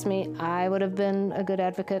could ask me, I would have been a good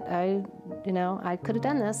advocate. I could have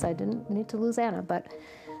done this. I didn't need to lose Anna, but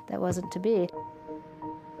that wasn't to be.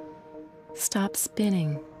 Stop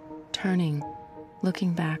spinning, turning,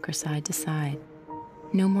 looking back or side to side.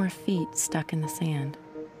 No more feet stuck in the sand.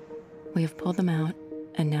 We have pulled them out,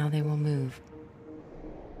 and now they will move.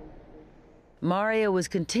 Maria was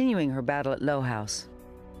continuing her battle at Low House.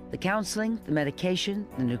 The counseling, the medication,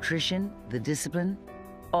 the nutrition, the discipline,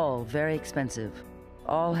 all very expensive.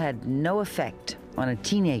 All had no effect on a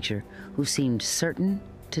teenager who seemed certain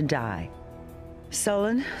to die.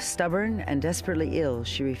 Sullen, stubborn, and desperately ill,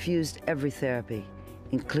 she refused every therapy,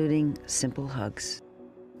 including simple hugs.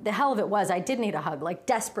 The hell of it was, I did need a hug, like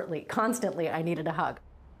desperately, constantly I needed a hug.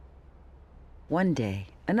 One day,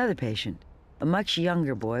 another patient, a much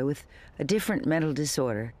younger boy with a different mental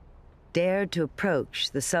disorder, dared to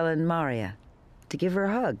approach the sullen Maria to give her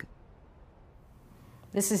a hug.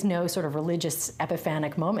 This is no sort of religious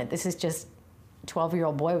epiphanic moment. This is just a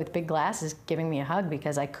 12-year-old boy with big glasses giving me a hug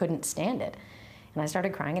because I couldn't stand it. And I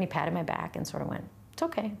started crying, and he patted my back and sort of went, it's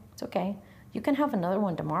okay, it's okay. You can have another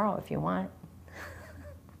one tomorrow if you want.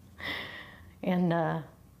 And I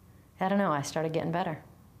don't know, I started getting better.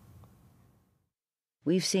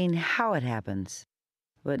 We've seen how it happens,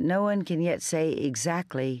 but no one can yet say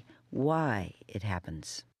exactly why it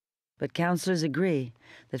happens. But counselors agree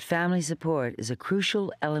that family support is a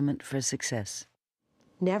crucial element for success.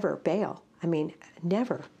 Never bail. I mean,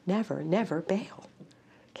 never, never, never bail,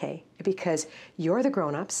 okay? Because you're the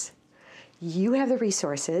grown-ups, you have the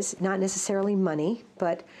resources, not necessarily money,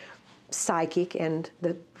 but psychic and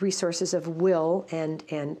the resources of will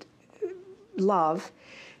and love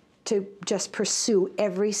to just pursue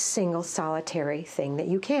every single solitary thing that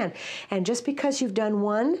you can. And just because you've done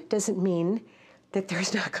one doesn't mean that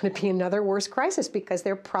there's not going to be another worse crisis, because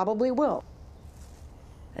there probably will.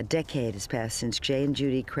 A decade has passed since Jay and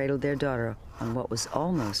Judy cradled their daughter on what was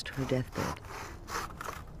almost her deathbed.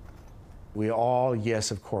 We all,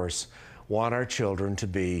 yes, of course, want our children to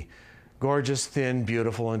be gorgeous, thin,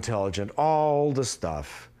 beautiful, intelligent, all the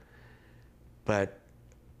stuff. But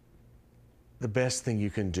the best thing you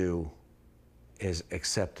can do is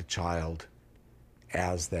accept a child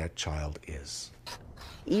as that child is.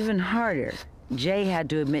 Even harder, Jay had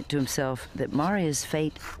to admit to himself that Maria's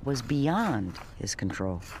fate was beyond his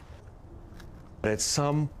control. But at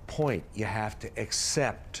some point, you have to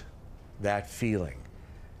accept that feeling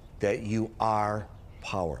that you are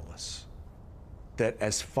powerless. That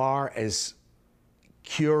as far as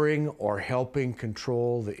curing or helping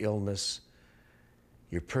control the illness,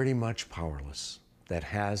 you're pretty much powerless. That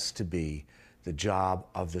has to be the job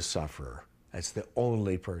of the sufferer. That's the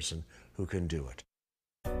only person who can do it.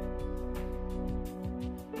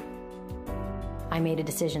 I made a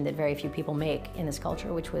decision that very few people make in this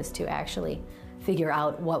culture, which was to actually figure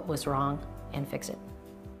out what was wrong and fix it.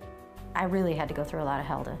 I really had to go through a lot of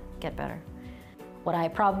hell to get better. What I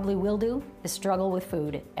probably will do is struggle with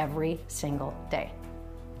food every single day.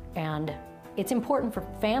 And it's important for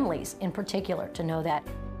families in particular to know that.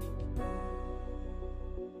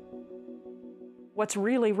 What's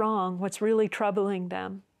really wrong, what's really troubling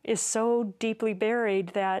them, is so deeply buried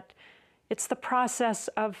that it's the process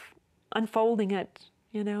of unfolding it,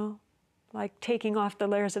 you know, like taking off the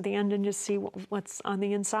layers of the onion to see what's on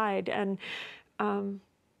the inside. And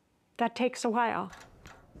that takes a while.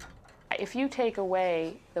 If you take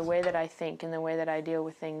away the way that I think and the way that I deal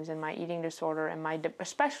with things and my eating disorder and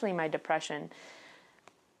especially my depression,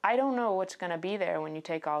 I don't know what's going to be there when you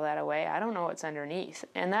take all that away. I don't know what's underneath.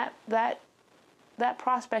 And that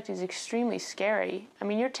prospect is extremely scary. I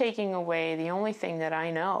mean, you're taking away the only thing that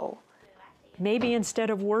I know. Maybe instead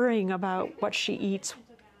of worrying about what she eats,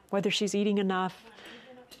 whether she's eating enough,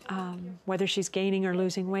 whether she's gaining or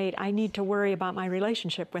losing weight, I need to worry about my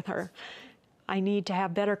relationship with her. I need to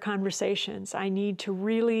have better conversations. I need to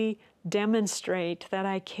really demonstrate that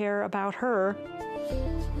I care about her.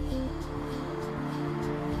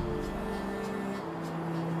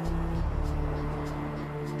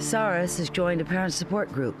 Saras has joined a parent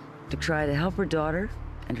support group to try to help her daughter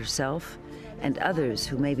and herself and others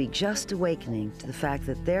who may be just awakening to the fact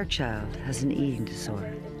that their child has an eating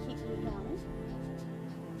disorder.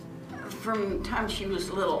 From the time she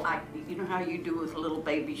was little, you know how you do with little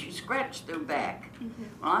babies, you scratch their back.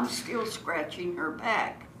 Well, I'm still scratching her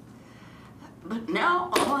back. But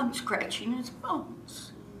now all I'm scratching is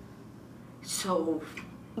bones. So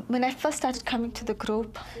when I first started coming to the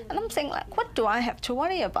group, and I'm saying, like, what do I have to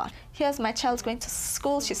worry about? Here's my child's going to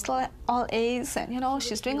school, she's still all A's, and, you know,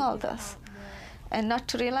 she's doing all this. And not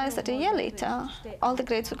to realize that a year later, all the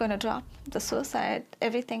grades were going to drop, the suicide,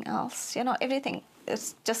 everything else, you know, everything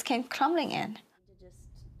just came crumbling in.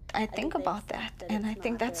 I think about that, and I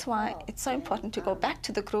think that's why it's so important to go back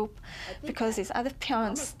to the group, because these other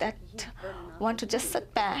parents that want to just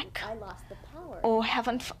sit back or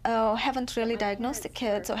haven't really diagnosed the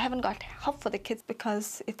kids or haven't got help for the kids,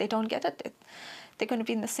 because if they don't get it, they're going to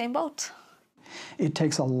be in the same boat. It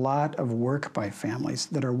takes a lot of work by families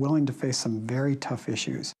that are willing to face some very tough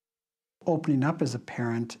issues. Opening up as a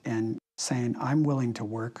parent and saying, I'm willing to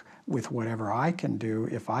work with whatever I can do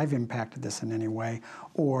if I've impacted this in any way,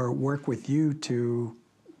 or work with you to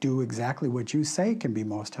do exactly what you say can be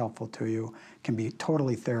most helpful to you, can be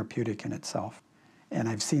totally therapeutic in itself. And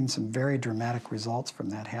I've seen some very dramatic results from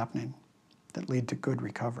that happening that lead to good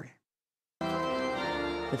recovery.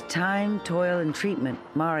 With time, toil, and treatment,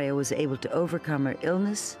 Maria was able to overcome her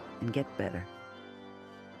illness and get better.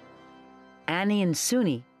 Annie and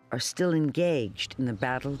Suni are still engaged in the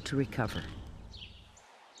battle to recover.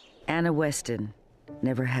 Anna Weston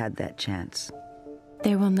never had that chance.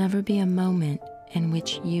 There will never be a moment in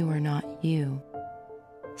which you are not you.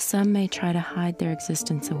 Some may try to hide their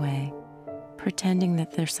existence away, pretending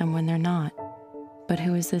that they're someone they're not. But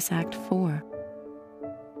who is this act for?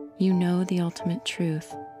 You know the ultimate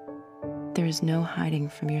truth. There is no hiding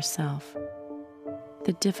from yourself.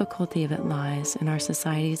 The difficulty of it lies in our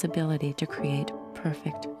society's ability to create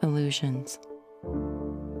perfect illusions.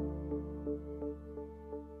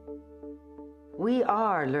 We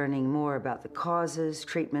are learning more about the causes,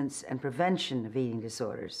 treatments, and prevention of eating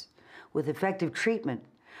disorders. With effective treatment,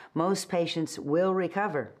 most patients will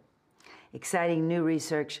recover. Exciting new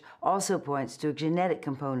research also points to a genetic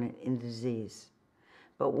component in the disease.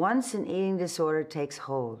 But once an eating disorder takes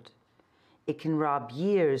hold, it can rob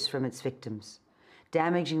years from its victims,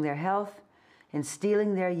 damaging their health and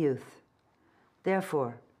stealing their youth.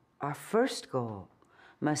 Therefore, our first goal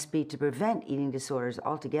must be to prevent eating disorders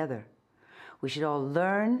altogether. We should all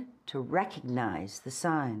learn to recognize the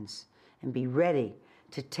signs and be ready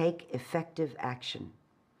to take effective action.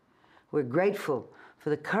 We're grateful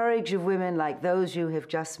for the courage of women like those you have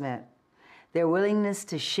just met. Their willingness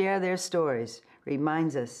to share their stories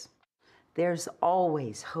reminds us there's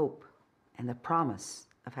always hope and the promise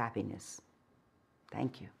of happiness.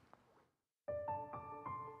 Thank you.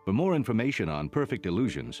 For more information on Perfect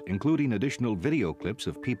Illusions, including additional video clips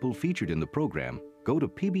of people featured in the program, go to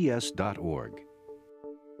pbs.org.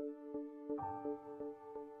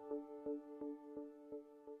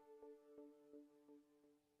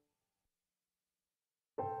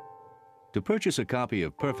 To purchase a copy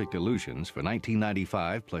of Perfect Illusions for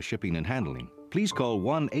 $19.95 plus shipping and handling, please call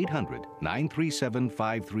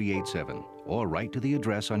 1-800-937-5387 or write to the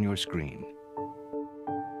address on your screen.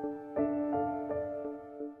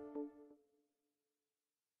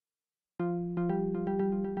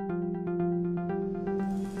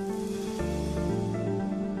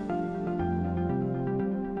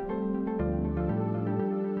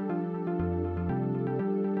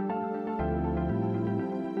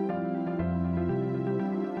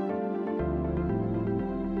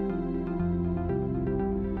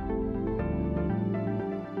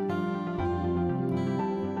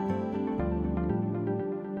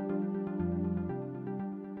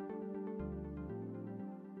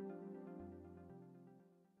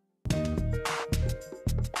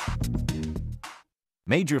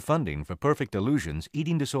 Major funding for Perfect Illusions,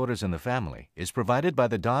 Eating Disorders in the Family is provided by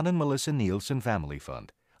the Don and Melissa Nielsen Family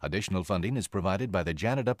Fund. Additional funding is provided by the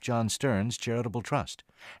Janet Upjohn Stearns Charitable Trust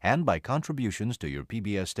and by contributions to your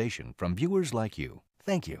PBS station from viewers like you.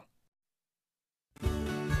 Thank you.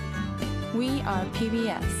 We are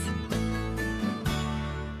PBS.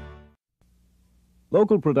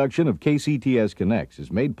 Local production of KCTS Connects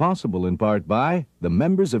is made possible in part by the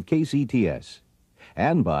members of KCTS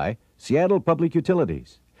and by Seattle Public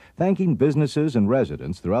Utilities, thanking businesses and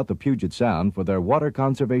residents throughout the Puget Sound for their water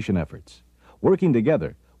conservation efforts. Working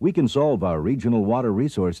together, we can solve our regional water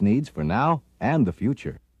resource needs for now and the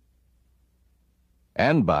future.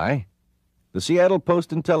 And by the Seattle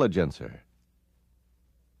Post-Intelligencer.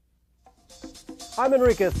 I'm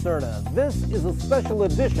Enrique Cerna. This is a special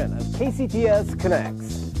edition of KCTS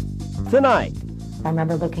Connects. Tonight, I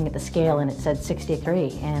remember looking at the scale and it said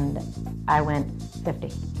 63, and I went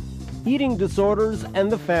 50. eating disorders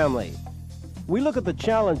and the family. We look at the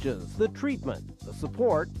challenges, the treatment, the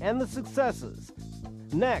support, and the successes.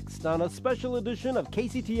 Next on a special edition of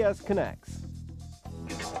KCTS Connects.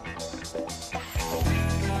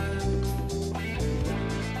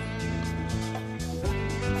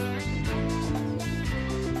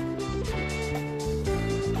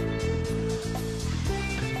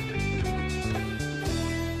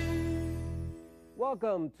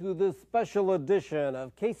 Welcome to this special edition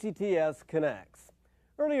of KCTS Connects.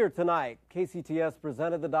 Earlier tonight, KCTS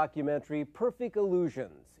presented the documentary Perfect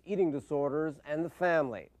Illusions, Eating Disorders and the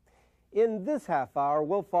Family. In this half hour,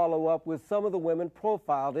 we'll follow up with some of the women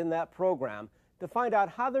profiled in that program to find out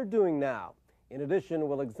how they're doing now. In addition,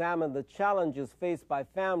 we'll examine the challenges faced by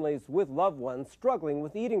families with loved ones struggling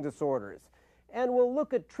with eating disorders. And we'll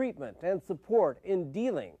look at treatment and support in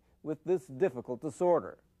dealing with this difficult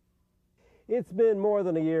disorder. It's been more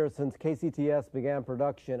than a year since KCTS began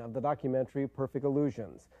production of the documentary Perfect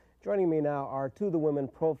Illusions. Joining me now are two of the women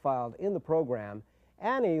profiled in the program.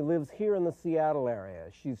 Annie lives here in the Seattle area.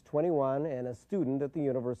 She's 21 and a student at the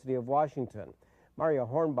University of Washington. Maria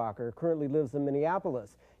Hornbacher currently lives in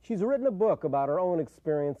Minneapolis. She's written a book about her own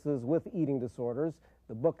experiences with eating disorders.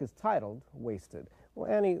 The book is titled Wasted.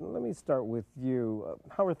 Well, Annie, let me start with you.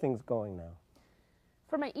 How are things going now?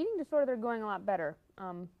 For my eating disorder, they're going a lot better.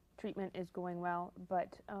 Treatment is going well,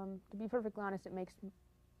 but to be perfectly honest, it makes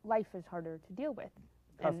life is harder to deal with.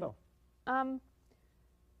 How so?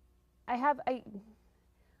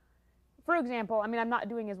 For example, I mean, I'm not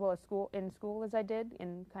doing as well as in school as I did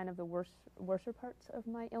in kind of the worser parts of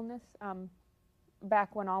my illness.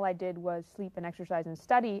 Back when all I did was sleep and exercise and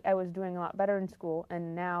study, I was doing a lot better in school,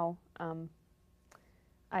 and now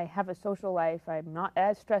I have a social life. I'm not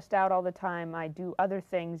as stressed out all the time. I do other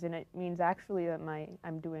things, and it means actually that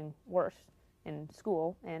I'm doing worse in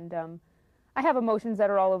school. And I have emotions that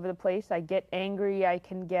are all over the place. I get angry. I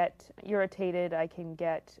can get irritated. I can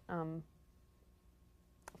get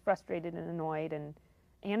frustrated and annoyed, and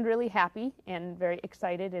really happy and very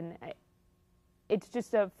excited. And it's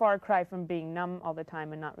just a far cry from being numb all the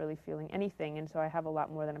time and not really feeling anything. And so I have a lot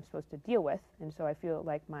more that I'm supposed to deal with. And so I feel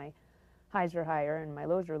like my highs are higher and my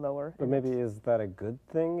lows are lower. But maybe is that a good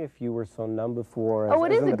thing if you were so numb before? Oh,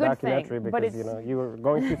 it is a good documentary thing, because but it's, you were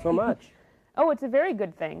going through so much. Oh, it's a very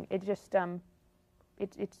good thing. It just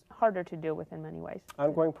it's harder to deal with in many ways.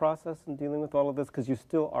 Ongoing process in dealing with all of this, because you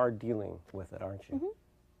still are dealing with it, aren't you? Mm-hmm.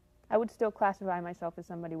 I would still classify myself as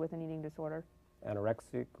somebody with an eating disorder.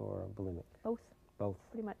 Anorexic or bulimic? Both. Both.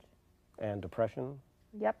 Pretty much. And depression?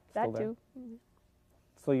 Yep, that Still there? too. Mm-hmm.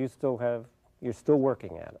 So you're still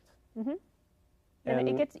working at it. Mm-hmm. And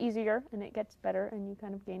it gets easier and it gets better and you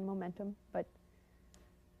kind of gain momentum, but...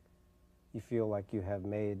 You feel like you have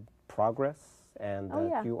made progress and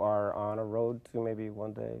that you are on a road to maybe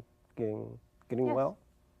one day getting yes. well?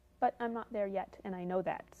 But I'm not there yet, and I know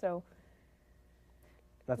that, so...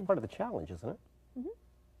 That's part of the challenge, isn't it? Mm-hmm.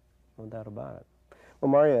 No doubt about it.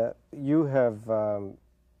 Well, Maria, you have a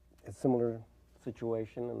similar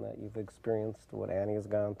situation in that you've experienced what Annie has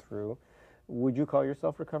gone through. Would you call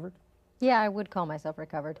yourself recovered? Yeah, I would call myself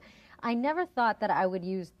recovered. I never thought that I would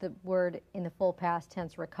use the word in the full past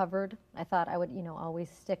tense, recovered. I thought I would, always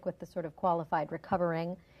stick with the sort of qualified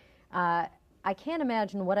recovering. I can't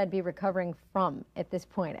imagine what I'd be recovering from at this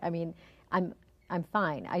point. I mean, I'm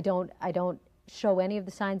fine. I don't show any of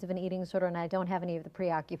the signs of an eating disorder, and I don't have any of the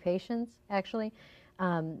preoccupations, actually.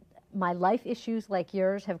 My life issues, like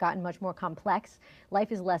yours, have gotten much more complex.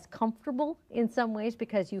 Life is less comfortable in some ways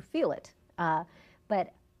because you feel it.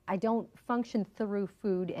 But I don't function through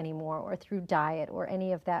food anymore or through diet or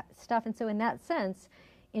any of that stuff. And so in that sense,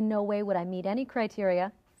 in no way would I meet any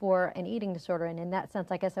criteria for an eating disorder. And in that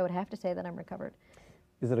sense, I guess I would have to say that I'm recovered.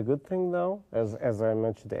 Is it a good thing, though, as I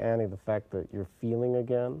mentioned to Annie, the fact that you're feeling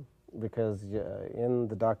again? Because in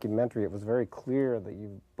the documentary, it was very clear that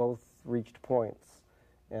you both reached points,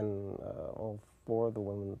 and all four of the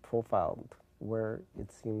women profiled, where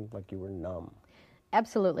it seemed like you were numb.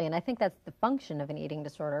 Absolutely, and I think that's the function of an eating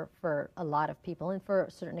disorder for a lot of people, and for a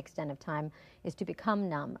certain extent of time, is to become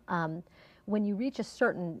numb. When you reach a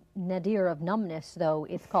certain nadir of numbness, though,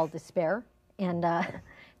 it's called despair, and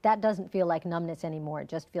that doesn't feel like numbness anymore. It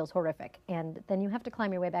just feels horrific, and then you have to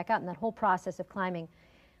climb your way back out, and that whole process of climbing,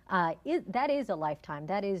 that is a lifetime.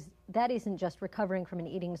 That isn't just recovering from an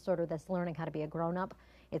eating disorder. That's learning how to be a grown-up.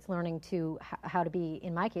 It's learning how to be,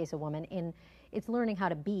 in my case, a woman. It's learning how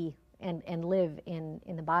to be and live in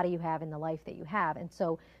the body you have, in the life that you have. And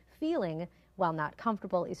so feeling, while not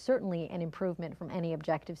comfortable, is certainly an improvement from any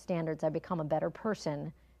objective standards. I become a better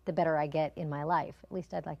person the better I get in my life. At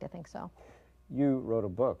least I'd like to think so. You wrote a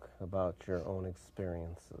book about your own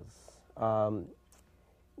experiences.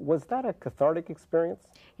 Was that a cathartic experience?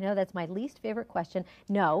 That's my least favorite question.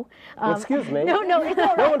 No. Well, excuse me. No, it's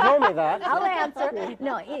all right. No one told me that. I'll answer.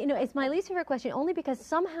 No, it's my least favorite question only because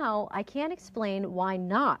somehow I can't explain why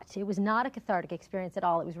not. It was not a cathartic experience at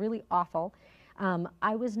all. It was really awful.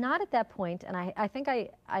 I was not at that point, and I think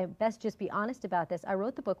I best just be honest about this. I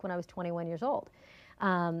wrote the book when I was 21 years old.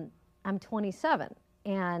 I'm 27,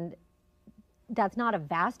 and that's not a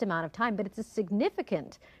vast amount of time, but it's a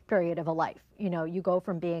significant period of a life. You go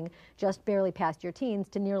from being just barely past your teens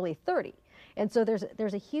to nearly 30. And so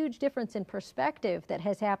there's a huge difference in perspective that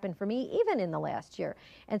has happened for me even in the last year.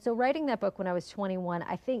 And so writing that book when I was 21,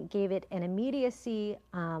 I think gave it an immediacy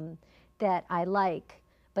that I like,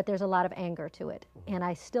 but there's a lot of anger to it. And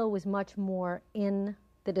I still was much more in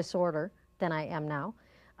the disorder than I am now,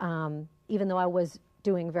 even though I was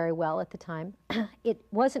doing very well at the time. It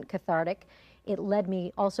wasn't cathartic. It led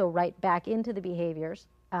me also right back into the behaviors.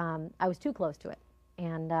 I was too close to it,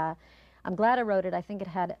 and I'm glad I wrote it. I think it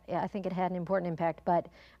had an important impact, but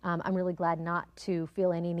I'm really glad not to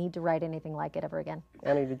feel any need to write anything like it ever again.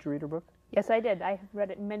 Annie, did you read her book? Yes, I did. I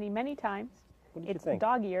read it many, many times. What did it's you think?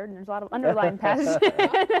 dog-eared, and there's a lot of underlined passages.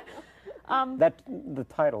 The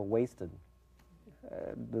title, Wasted,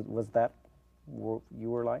 was that what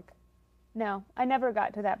you were like? No, I never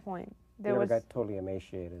got to that point. You never got totally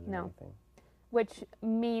emaciated or anything? Which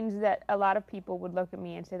means that a lot of people would look at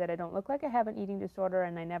me and say that I don't look like I have an eating disorder,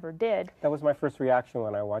 and I never did. That was my first reaction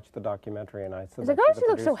when I watched the documentary, and I said, like, oh, she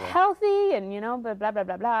looks so healthy, and, blah, blah, blah,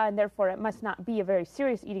 blah, blah, and therefore it must not be a very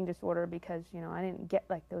serious eating disorder because, I didn't get,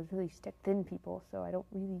 like, those really stick-thin people, so I don't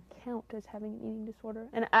really count as having an eating disorder.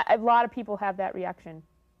 And a lot of people have that reaction.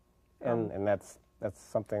 And that's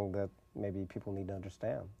something that maybe people need to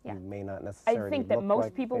understand. Yeah. You may not necessarily I think that most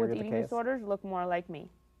like people with eating disorders look more like me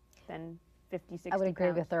than 50, 60 I would agree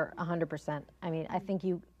pounds. with her 100%. I mean, I think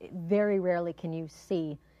very rarely can you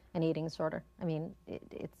see an eating disorder. I mean,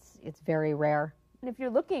 it's very rare. And if you're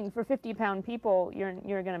looking for 50-pound people, you're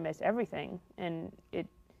going to miss everything, and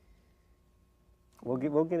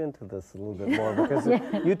We'll get into this a little bit more because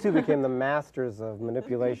you two became the masters of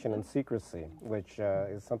manipulation and secrecy, which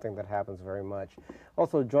is something that happens very much.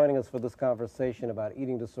 Also joining us for this conversation about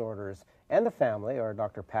eating disorders and the family are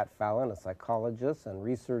Dr. Pat Fallon, a psychologist and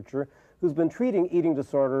researcher who's been treating eating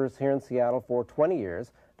disorders here in Seattle for 20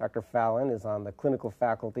 years. Dr. Fallon is on the clinical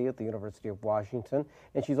faculty at the University of Washington,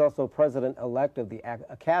 and she's also president-elect of the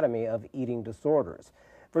Academy of Eating Disorders.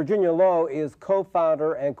 Virginia Lowe is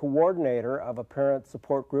co-founder and coordinator of a parent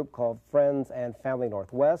support group called Friends and Family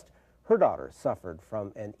Northwest. Her daughter suffered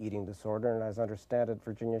from an eating disorder, and as I understand it,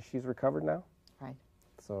 Virginia, she's recovered now? Right.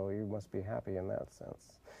 So you must be happy in that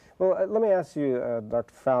sense. Well, let me ask you,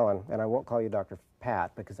 Dr. Fallon, and I won't call you Dr.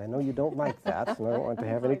 Pat because I know you don't like that, and I don't want to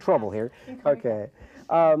have any trouble here. Okay.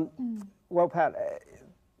 Well, Pat,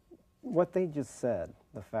 what they just said,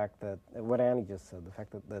 the fact that, what Annie just said, the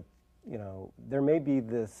fact that you know, there may be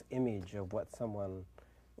this image of what someone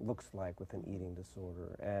looks like with an eating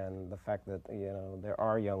disorder, and the fact that, you know, there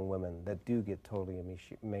are young women that do get totally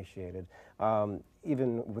emaciated.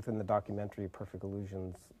 Even within the documentary Perfect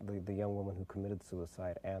Illusions, the young woman who committed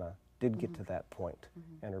suicide, Anna, did get to that point,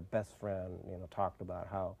 and her best friend, you know, talked about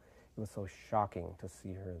how it was so shocking to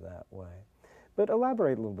see her that way. But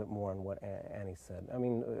elaborate a little bit more on what Annie said. I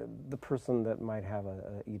mean, the person that might have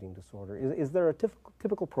an eating disorder, is there a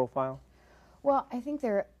typical profile? Well, I think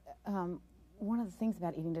one of the things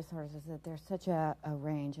about eating disorders is that there's such a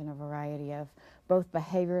range and a variety of both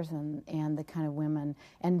behaviors and the kind of women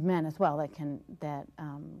and men as well that can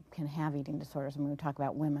have eating disorders. And when we talk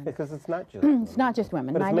about women, because it's not just women. It's not just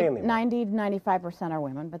women. But 90 to 95% are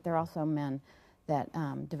women, but there are also men that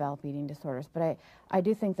develop eating disorders. But I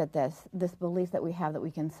do think that this belief that we have that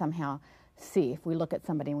we can somehow see, if we look at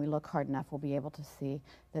somebody and we look hard enough, we'll be able to see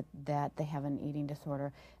that they have an eating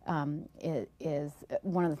disorder, is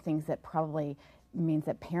one of the things that probably means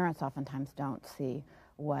that parents oftentimes don't see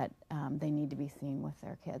what they need to be seeing with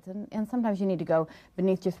their kids. And sometimes you need to go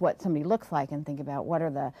beneath just what somebody looks like and think about what are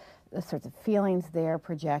the sorts of feelings they're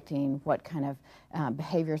projecting, what kind of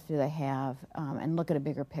behaviors do they have, and look at a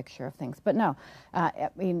bigger picture of things. But no, I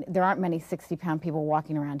mean, there aren't many 60-pound people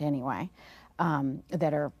walking around anyway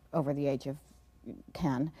that are over the age of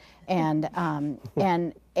 10. And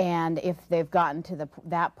if they've gotten to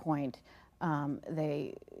that point,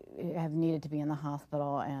 they have needed to be in the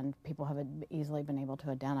hospital, and people have easily been able to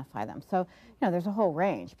identify them. So, you know, there's a whole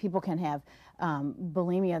range. People can have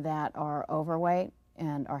bulimia that are overweight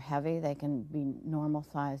and are heavy. They can be normal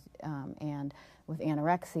sized, and with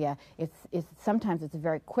anorexia, sometimes it's a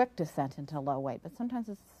very quick descent into low weight, but sometimes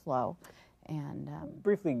it's slow. And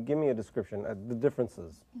briefly, give me a description, the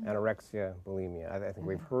differences, anorexia, bulimia. I think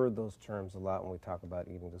we've heard those terms a lot when we talk about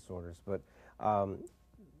eating disorders, but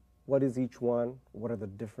what is each one? What are the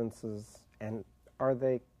differences? And are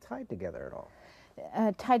they tied together at all?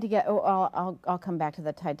 Tied together, I'll come back to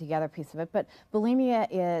the tied together piece of it, but bulimia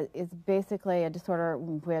is basically a disorder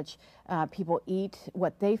in which people eat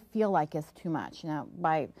what they feel like is too much. Now,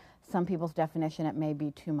 by some people's definition, it may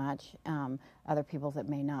be too much. Other people's, it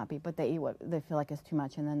may not be, but they eat what they feel like is too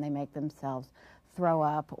much, and then they make themselves throw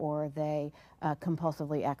up, or they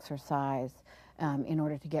compulsively exercise in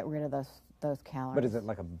order to get rid of those calories. But is it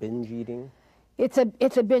like a binge eating? It's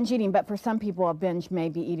a binge eating, but for some people, a binge may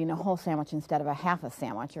be eating a whole sandwich instead of a half a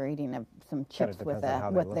sandwich, or eating some chips with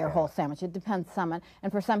their whole sandwich. It depends some,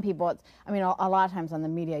 and for some people, I mean, a lot of times on the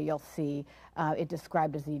media, you'll see it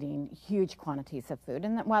described as eating huge quantities of food,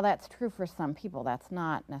 and while that's true for some people, that's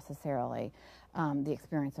not necessarily the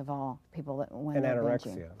experience of all people when they're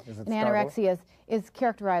binging. Is it and anorexia is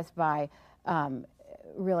characterized by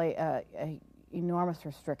really a enormous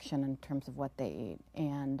restriction in terms of what they eat,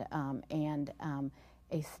 and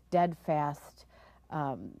a steadfast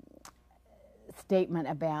statement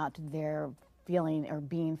about their feeling or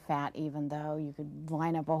being fat, even though you could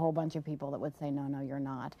line up a whole bunch of people that would say, no, you're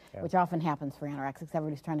not, which often happens for anorexics.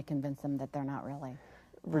 Everybody's trying to convince them that they're not really.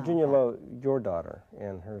 Virginia Lowe, your daughter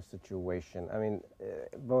in her situation, I mean,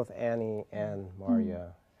 both Annie and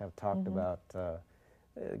Maria have talked about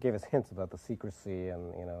gave us hints about the secrecy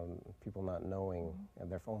and, you know, people not knowing,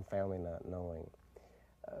 and their own family not knowing.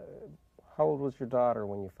 How old was your daughter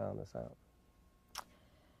when you found this out?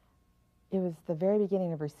 It was the very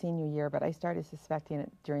beginning of her senior year, but I started suspecting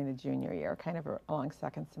it during the junior year, kind of along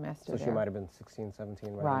second semester. So she might have been 16,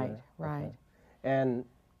 17, right? Right. Okay. And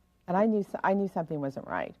I knew something wasn't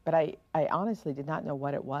right, but I honestly did not know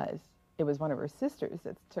what it was. It was one of her sisters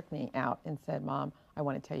that took me out and said, "Mom, I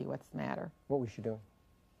want to tell you what's the matter." What was she doing?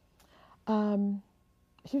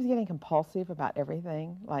 She was getting compulsive about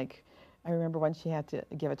everything. Like, I remember when she had to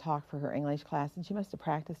give a talk for her English class, and she must have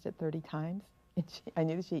practiced it 30 times. And I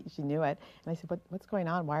knew that she knew it. And I said, what's going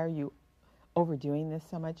on? Why are you overdoing this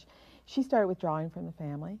so much? She started withdrawing from the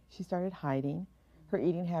family. She started hiding. Her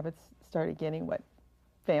eating habits started getting what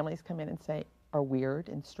families come in and say are weird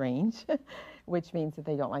and strange, which means that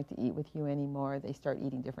they don't like to eat with you anymore. They start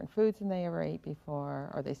eating different foods than they ever ate before,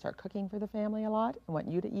 or they start cooking for the family a lot and want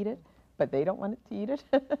you to eat it, but they don't want to eat it.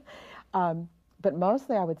 But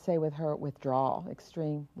mostly I would say with her, withdrawal,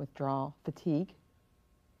 extreme withdrawal, fatigue.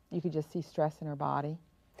 You could just see stress in her body.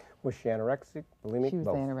 Was she anorexic, bulimic? She was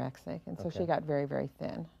both? anorexic, and so Okay. she got very, very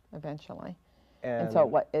thin eventually. And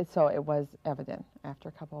so it was evident after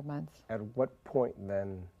a couple of months. At what point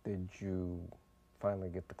then did you finally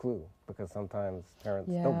get the clue? Because sometimes parents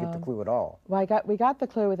don't get the clue at all. Well, we got the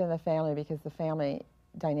clue within the family because the family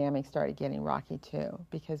dynamic started getting rocky too,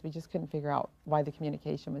 because we just couldn't figure out why the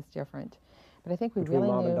communication was different. But I think we Between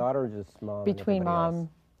really mom knew and daughter, or just mom between and everybody else?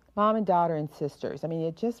 mom and daughter and sisters. I mean,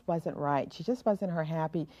 it just wasn't right. She just wasn't her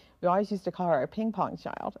happy. We always used to call her a ping pong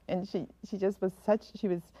child, and she just was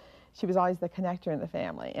she was always the connector in the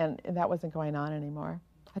family, and that wasn't going on anymore.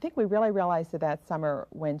 I think we really realized that summer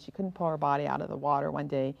when she couldn't pull her body out of the water one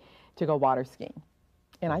day to go water skiing.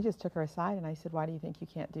 And I just took her aside and I said, why do you think you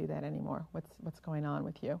can't do that anymore? What's going on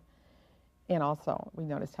with you? And also, we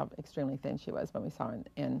noticed how extremely thin she was when we saw her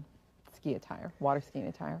in ski attire, water skiing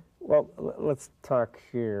attire. Well, let's talk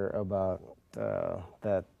here about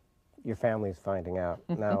that your family's finding out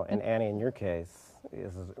now. And Annie, in your case,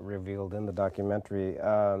 is revealed in the documentary,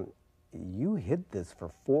 you hid this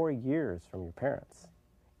for 4 years from your parents,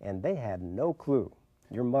 and they had no clue.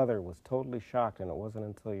 Your mother was totally shocked, and it wasn't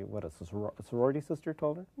until a sorority sister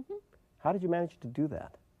told her? Mm-hmm. How did you manage to do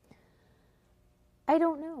that? I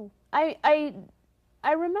don't know.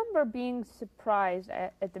 I remember being surprised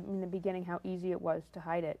in the beginning how easy it was to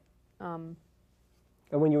hide it. And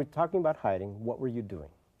when you were talking about hiding, what were you doing?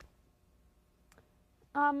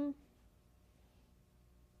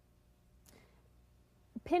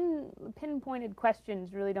 Pinpointed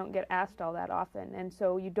questions really don't get asked all that often, and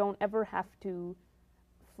so you don't ever have to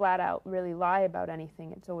flat out really lie about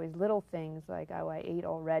anything. It's always little things like, oh, I ate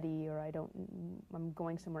already, or I'm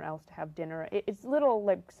going somewhere else to have dinner. It's little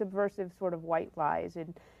like subversive sort of white lies,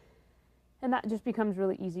 and that just becomes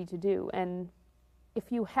really easy to do. And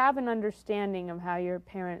if you have an understanding of how your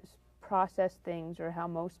parents process things, or how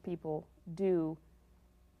most people do,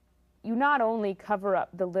 you not only cover up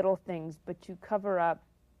the little things, but you cover up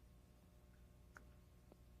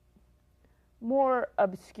more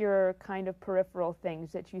obscure kind of peripheral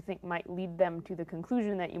things that you think might lead them to the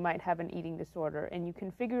conclusion that you might have an eating disorder, and you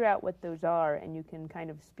can figure out what those are, and you can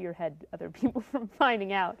kind of spearhead other people from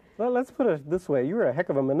finding out. Well, let's put it this way. You were a heck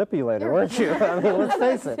of a manipulator, weren't you? I mean, let's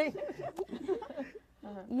face it.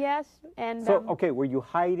 Yes, and... So, okay, were you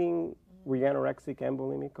hiding, were you anorexic and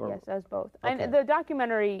bulimic? Or? Yes, as both. Okay. And the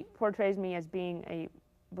documentary portrays me as being a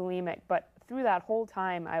bulimic, but through that whole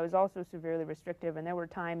time, I was also severely restrictive, and there were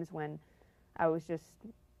times when I was just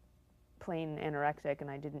plain anorexic,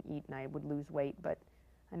 and I didn't eat, and I would lose weight, but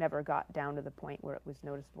I never got down to the point where it was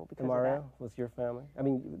noticeable because Mario, of that. was your family? I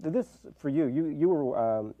mean, this, for you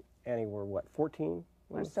were, Annie, were what, 14?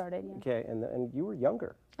 I started, yeah. Okay, and you were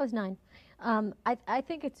younger. I was 9. I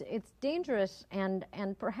think it's dangerous and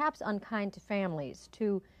perhaps unkind to families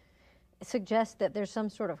to suggest that there's some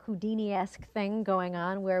sort of Houdini-esque thing going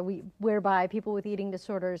on whereby people with eating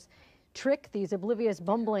disorders trick these oblivious,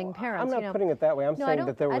 bumbling parents. I'm not putting it that way. I'm saying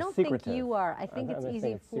that they were secretive. I don't think you are. I think it's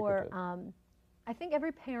easy for, I think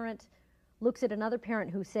every parent looks at another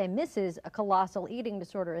parent who, say, misses a colossal eating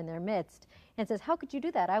disorder in their midst and says, how could you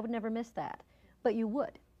do that? I would never miss that. But you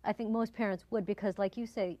would. I think most parents would, because like you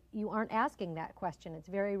say, you aren't asking that question. It's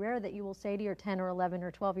very rare that you will say to your 10 or 11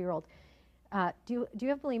 or 12-year-old, do you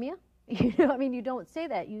have bulimia? I mean, you don't say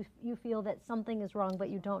that. You feel that something is wrong, but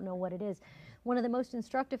you don't know what it is. One of the most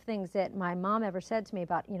instructive things that my mom ever said to me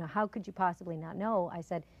about, how could you possibly not know?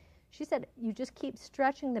 She said, you just keep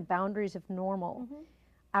stretching the boundaries of normal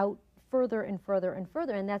out further and further and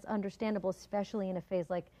further, and that's understandable, especially in a phase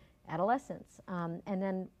like adolescence. And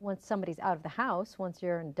then once somebody's out of the house, once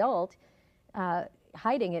you're an adult,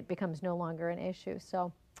 hiding it becomes no longer an issue.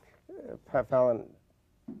 So, Pat Fallon,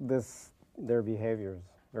 their behaviors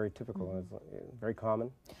very typical, very common.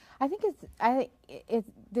 I think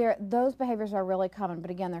those behaviors are really common, but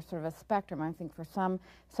again, there's sort of a spectrum. I think for some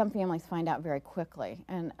families find out very quickly,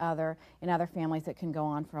 and in other families it can go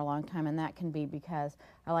on for a long time, and that can be because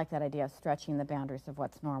I like that idea of stretching the boundaries of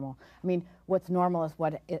what's normal. I mean, what's normal is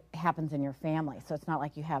what happens in your family, so it's not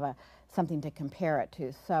like you have something to compare it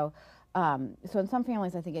to. So So in some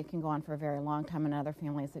families, I think it can go on for a very long time. In other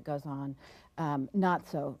families, it goes on not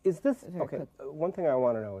so. Is this very okay? quick. One thing I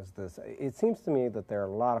want to know is this: it seems to me that there are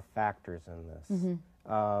a lot of factors in this,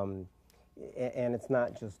 and it's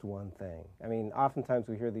not just one thing. I mean, oftentimes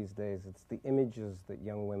we hear these days it's the images that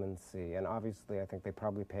young women see, and obviously, I think they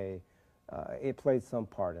probably it plays some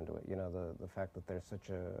part into it. You know, the fact that there's such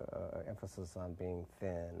a emphasis on being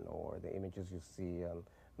thin, or the images you see on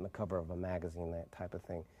the cover of a magazine, that type of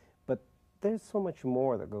thing. But there's so much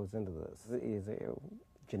more that goes into this. Is it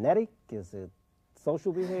genetic? Is it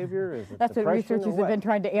social behavior? Is it That's what depression? researchers have been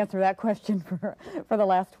trying to answer that question for the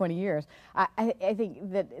last 20 years. I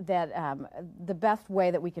think that the best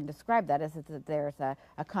way that we can describe that is that there's a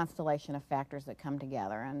constellation of factors that come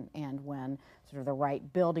together, and when sort of the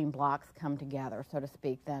right building blocks come together, so to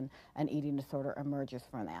speak, then an eating disorder emerges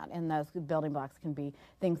from that. And those building blocks can be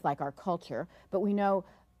things like our culture, but we know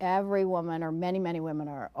every woman, or many women,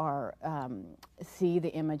 see the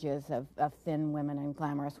images of thin women and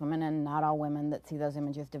glamorous women, and not all women that see those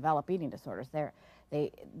images develop eating disorders.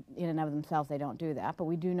 They, in and of themselves, they don't do that. But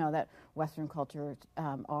we do know that Western cultures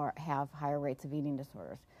have higher rates of eating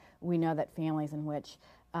disorders. We know that families in which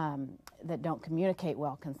that don't communicate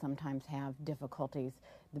well can sometimes have difficulties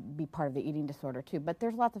be part of the eating disorder too. But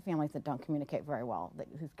there's lots of families that don't communicate very well,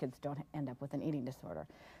 whose kids don't end up with an eating disorder.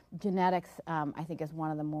 Genetics, I think, is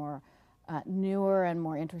one of the more newer and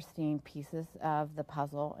more interesting pieces of the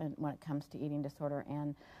puzzle, and when it comes to eating disorder,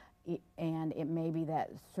 and it may be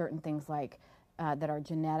that certain things like that are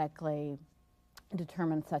genetically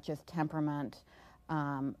determined, such as temperament,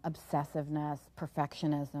 obsessiveness,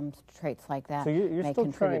 perfectionism, traits like that. So you're may still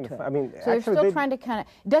contribute trying to. to it. I mean, So actually, you're still trying to kind of.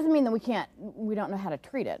 It doesn't mean that we don't know how to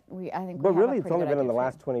treat it. I think. But we have really, a it's pretty only good been in the idea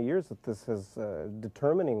last 20 years that this is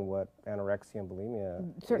determining what anorexia and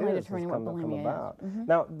bulimia Certainly is, determining has what come bulimia is. about. Mhm.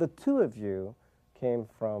 Now, the two of you came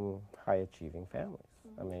from high-achieving families.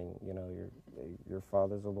 I mean, you know, your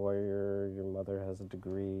father's a lawyer, your mother has a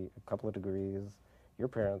couple of degrees, your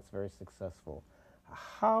parents very successful.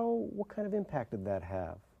 What kind of impact did that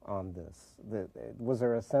have on this? Was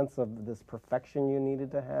there a sense of this perfection you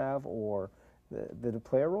needed to have, or did it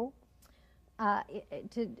play a role?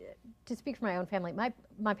 To speak for my own family,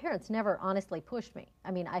 my parents never honestly pushed me.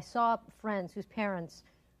 I mean, I saw friends whose parents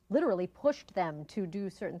literally pushed them to do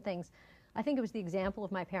certain things. I think it was the example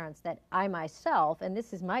of my parents that I myself, and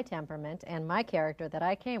this is my temperament and my character that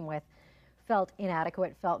I came with, felt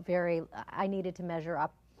inadequate, felt I needed to measure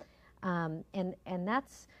up. And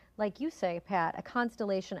that's, like you say, Pat, a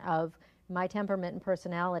constellation of my temperament and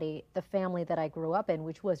personality, the family that I grew up in,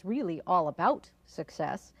 which was really all about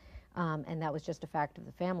success, and that was just a fact of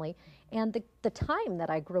the family, and the time that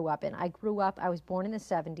I grew up in. I was born in the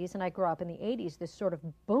 70s, and I grew up in the 80s, this sort of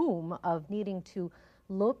boom of needing to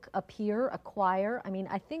look, appear, acquire. I mean,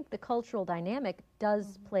 I think the cultural dynamic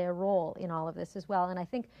does play a role in all of this as well, and I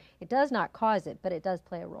think it does not cause it, but it does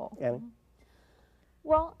play a role. Annie?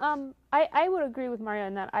 Well, I would agree with Maria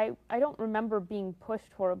in that I don't remember being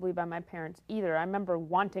pushed horribly by my parents either. I remember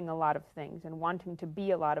wanting a lot of things and wanting to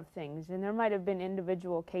be a lot of things. And there might have been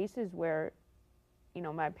individual cases where, you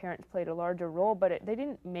know, my parents played a larger role, but they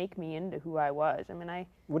didn't make me into who I was. I mean,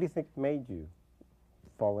 What do you think made you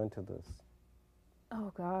fall into this?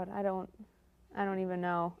 Oh God, I don't even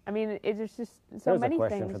know. I mean, it's just so There's many a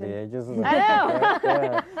question things. for the ages, isn't it?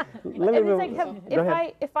 I know.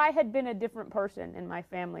 If I had been a different person in my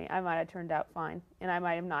family, I might have turned out fine, and I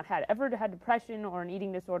might have not ever had depression or an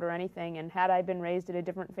eating disorder or anything. And had I been raised in a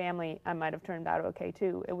different family, I might have turned out okay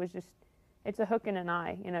too. It was just, it's a hook and an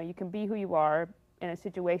eye. You know, you can be who you are in a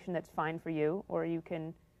situation that's fine for you, or you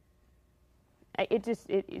can. It's just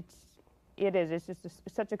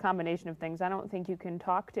such a combination of things. I don't think you can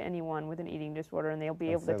talk to anyone with an eating disorder and they'll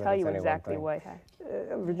be able to tell you exactly what.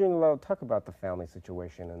 Virginia, talk about the family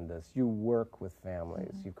situation in this. You work with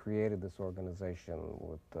families. You created this organization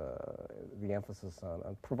with the emphasis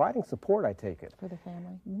on providing support, I take it. For the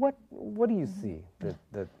family. What do you see?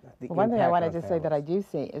 One thing I wanted to say that I do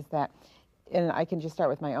see is that, and I can just start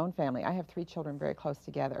with my own family. I have 3 children very close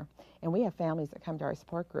together, and we have families that come to our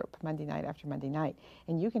support group Monday night after Monday night.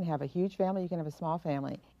 And you can have a huge family, you can have a small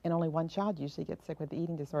family, and only one child usually gets sick with the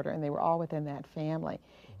eating disorder, and they were all within that family.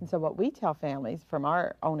 And so what we tell families from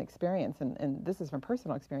our own experience, and this is from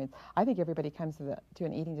personal experience, I think everybody comes to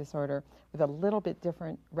an eating disorder with a little bit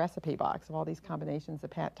different recipe box of all these combinations that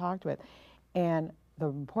Pat talked with. And the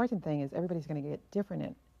important thing is everybody's going to get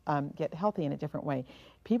different get healthy in a different way.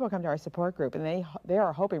 People come to our support group and they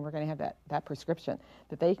are hoping we're going to have that prescription,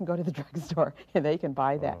 that they can go to the drugstore and they can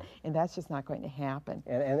buy that. And that's just not going to happen.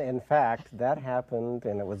 And in fact, that happened,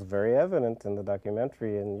 and it was very evident in the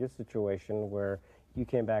documentary in your situation where you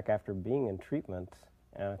came back after being in treatment,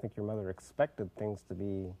 and I think your mother expected things to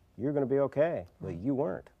be, you're going to be okay, but you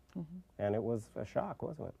weren't. And it was a shock,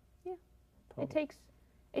 wasn't it? Yeah. Totally.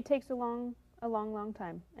 It takes a long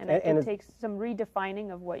time, and And it takes some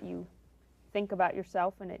redefining of what you think about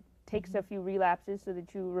yourself, and it takes a few relapses so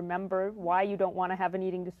that you remember why you don't want to have an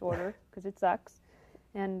eating disorder, because it sucks.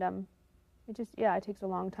 And it takes a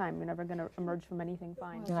long time. You're never going to emerge from anything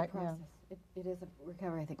fine. Well, it's a process. It is a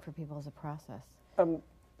recovery, I think, for people is a process.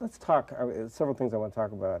 Let's talk, several things I want to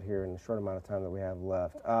talk about here in the short amount of time that we have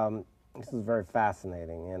left. This is very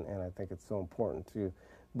fascinating, and I think it's so important too.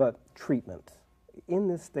 But treatment. In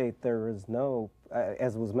this state, there is no,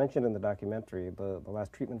 as was mentioned in the documentary, the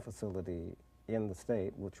last treatment facility in the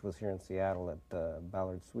state, which was here in Seattle at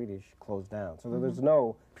Ballard Swedish, closed down. So there's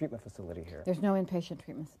no treatment facility here. There's no inpatient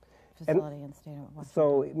treatment facility in the state of Washington.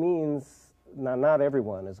 So it means not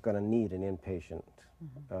everyone is going to need an inpatient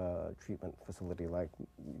treatment facility like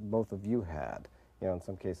both of you had. You know, in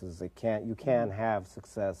some cases, you can have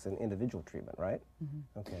success in individual treatment, right?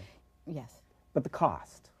 Okay. Yes. But the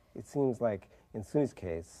cost, it seems like in Suni's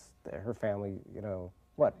case, her family, you know,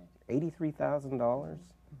 what, $83,000?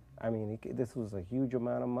 I mean, this was a huge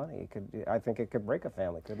amount of money. I think it could break a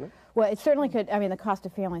family, couldn't it? Well, it certainly could. I mean, the cost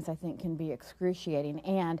of families, I think, can be excruciating.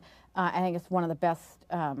 And I think it's one of the best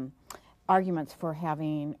arguments for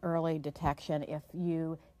having early detection. If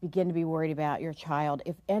you begin to be worried about your child,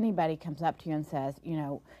 if anybody comes up to you and says, you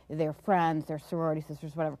know, their friends, their sorority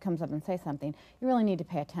sisters, whatever, comes up and say something, you really need to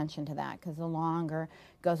pay attention to that, because the longer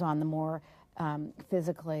it goes on, the more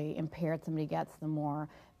physically impaired somebody gets, the more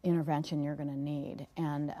intervention you're going to need.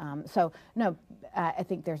 And so, no, I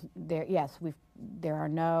think there are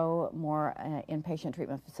no more inpatient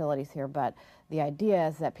treatment facilities here, but the idea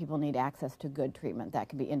is that people need access to good treatment. That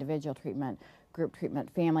could be individual treatment, group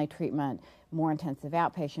treatment, family treatment, more intensive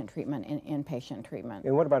outpatient treatment, and inpatient treatment.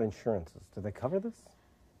 And what about insurances? Do they cover this?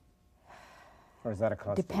 Or is that a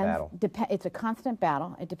constant battle? It's a constant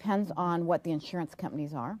battle. It depends on what the insurance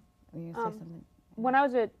companies are. Were you going to say something? When I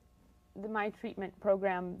was at my treatment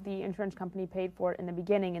program, the insurance company paid for it in the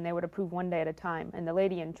beginning, and they would approve one day at a time. And the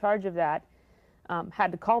lady in charge of that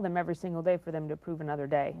had to call them every single day for them to approve another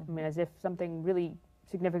day. I mean, as if something really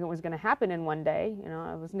significant was going to happen in one day. You know,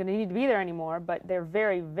 I wasn't going to need to be there anymore. But they're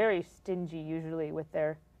very, very stingy usually with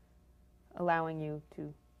their allowing you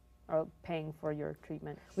to or paying for your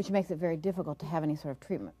treatment. Which makes it very difficult to have any sort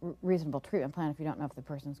of reasonable treatment plan if you don't know if the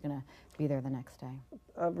person's going to be there the next day.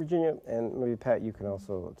 Virginia, and maybe Pat, you can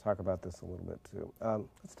also talk about this a little bit too.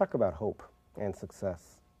 Let's talk about hope and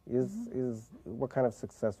success. What kind of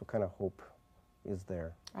success, what kind of hope is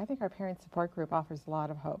there? I think our parent support group offers a lot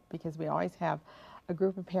of hope, because we always have a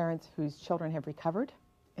group of parents whose children have recovered,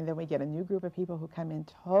 and then we get a new group of people who come in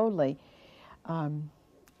totally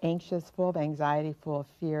anxious, full of anxiety, full of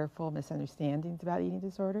fear, full of misunderstandings about eating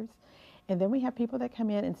disorders. And then we have people that come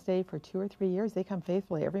in and stay for 2 or 3 years. They come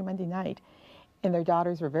faithfully every Monday night. And their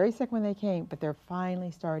daughters were very sick when they came, but they're finally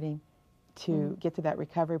starting to get to that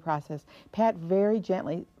recovery process. Pat very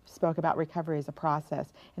gently spoke about recovery as a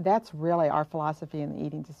process. And that's really our philosophy in the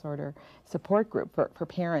eating disorder support group for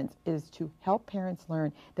parents, is to help parents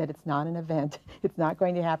learn that it's not an event. It's not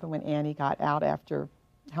going to happen when Annie got out after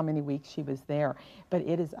how many weeks she was there, but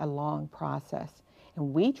it is a long process.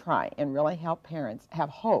 And we try and really help parents have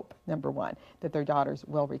hope, number one, that their daughters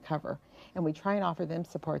will recover. And we try and offer them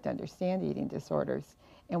support to understand eating disorders,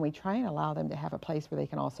 and we try and allow them to have a place where they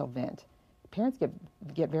can also vent. Parents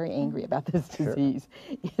get very angry about this disease.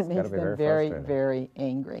 It makes them very, very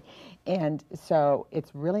angry. And so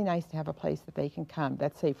it's really nice to have a place that they can come,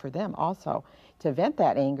 that's safe for them also, to vent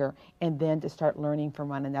that anger, and then to start learning from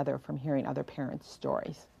one another, from hearing other parents'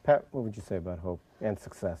 stories. Pat, what would you say about hope and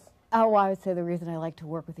success? Oh, well, I would say the reason I like to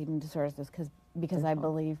work with eating disorders is because I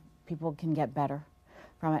believe people can get better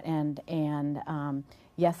from it. And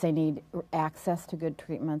yes, they need access to good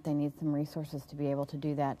treatment. They need some resources to be able to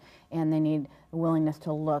do that. And they need a willingness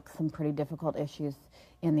to look some pretty difficult issues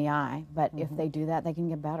in the eye. But if they do that, they can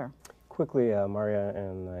get better. Quickly, Maria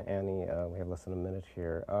and Annie, we have less than a minute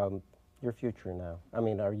here. Your future now. I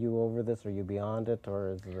mean, are you over this? Are you beyond it?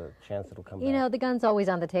 Or is there a chance it'll come back? You know, the gun's always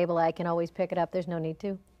on the table. I can always pick it up. There's no need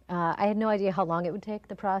to. I had no idea how long it would take,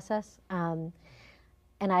 the process. And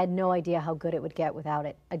I had no idea how good it would get without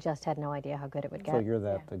it. I just had no idea how good it would get. So you're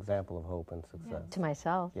that example of hope and success. To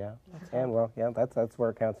myself. Yeah. And well, yeah, that's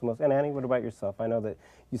where it counts the most. And Annie, what about yourself? I know that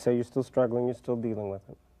you say you're still struggling, you're still dealing with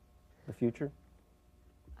it. The future?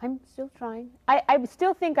 I'm still trying. I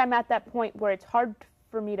still think I'm at that point where it's hard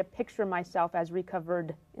for me to picture myself as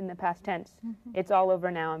recovered in the past tense. It's all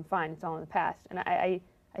over now, I'm fine, it's all in the past. And I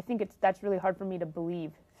think that's really hard for me to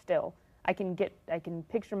believe still. I can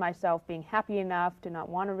picture myself being happy enough to not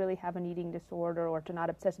want to really have an eating disorder or to not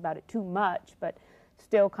obsess about it too much, but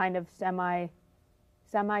still kind of semi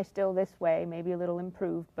still this way, maybe a little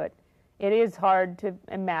improved, but it is hard to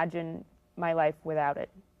imagine my life without it.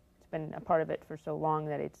 It's been a part of it for so long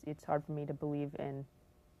that it's hard for me to believe in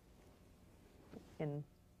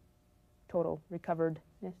total recoveredness.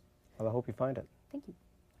 Well, I hope you find it. Thank you.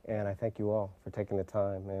 And I thank you all for taking the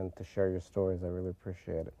time and to share your stories. I really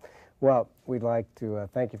appreciate it. Well, we'd like to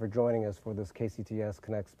thank you for joining us for this KCTS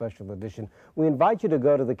Connect special edition. We invite you to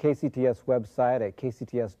go to the KCTS website at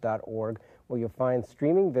kcts.org, where you'll find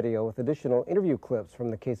streaming video with additional interview clips from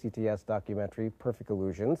the KCTS documentary, Perfect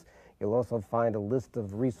Illusions. You'll also find a list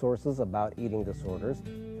of resources about eating disorders.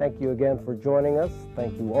 Thank you again for joining us.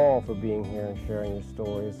 Thank you all for being here and sharing your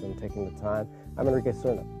stories and taking the time. I'm Enrique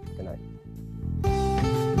Cerna. Good night.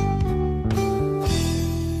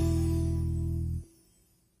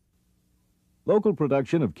 Local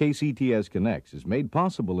production of KCTS Connects is made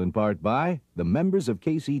possible in part by the members of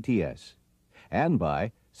KCTS and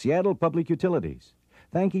by Seattle Public Utilities,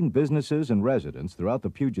 thanking businesses and residents throughout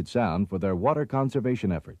the Puget Sound for their water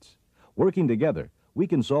conservation efforts. Working together, we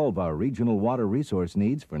can solve our regional water resource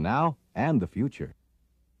needs for now and the future.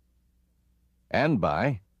 And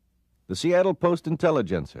by the Seattle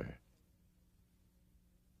Post-Intelligencer,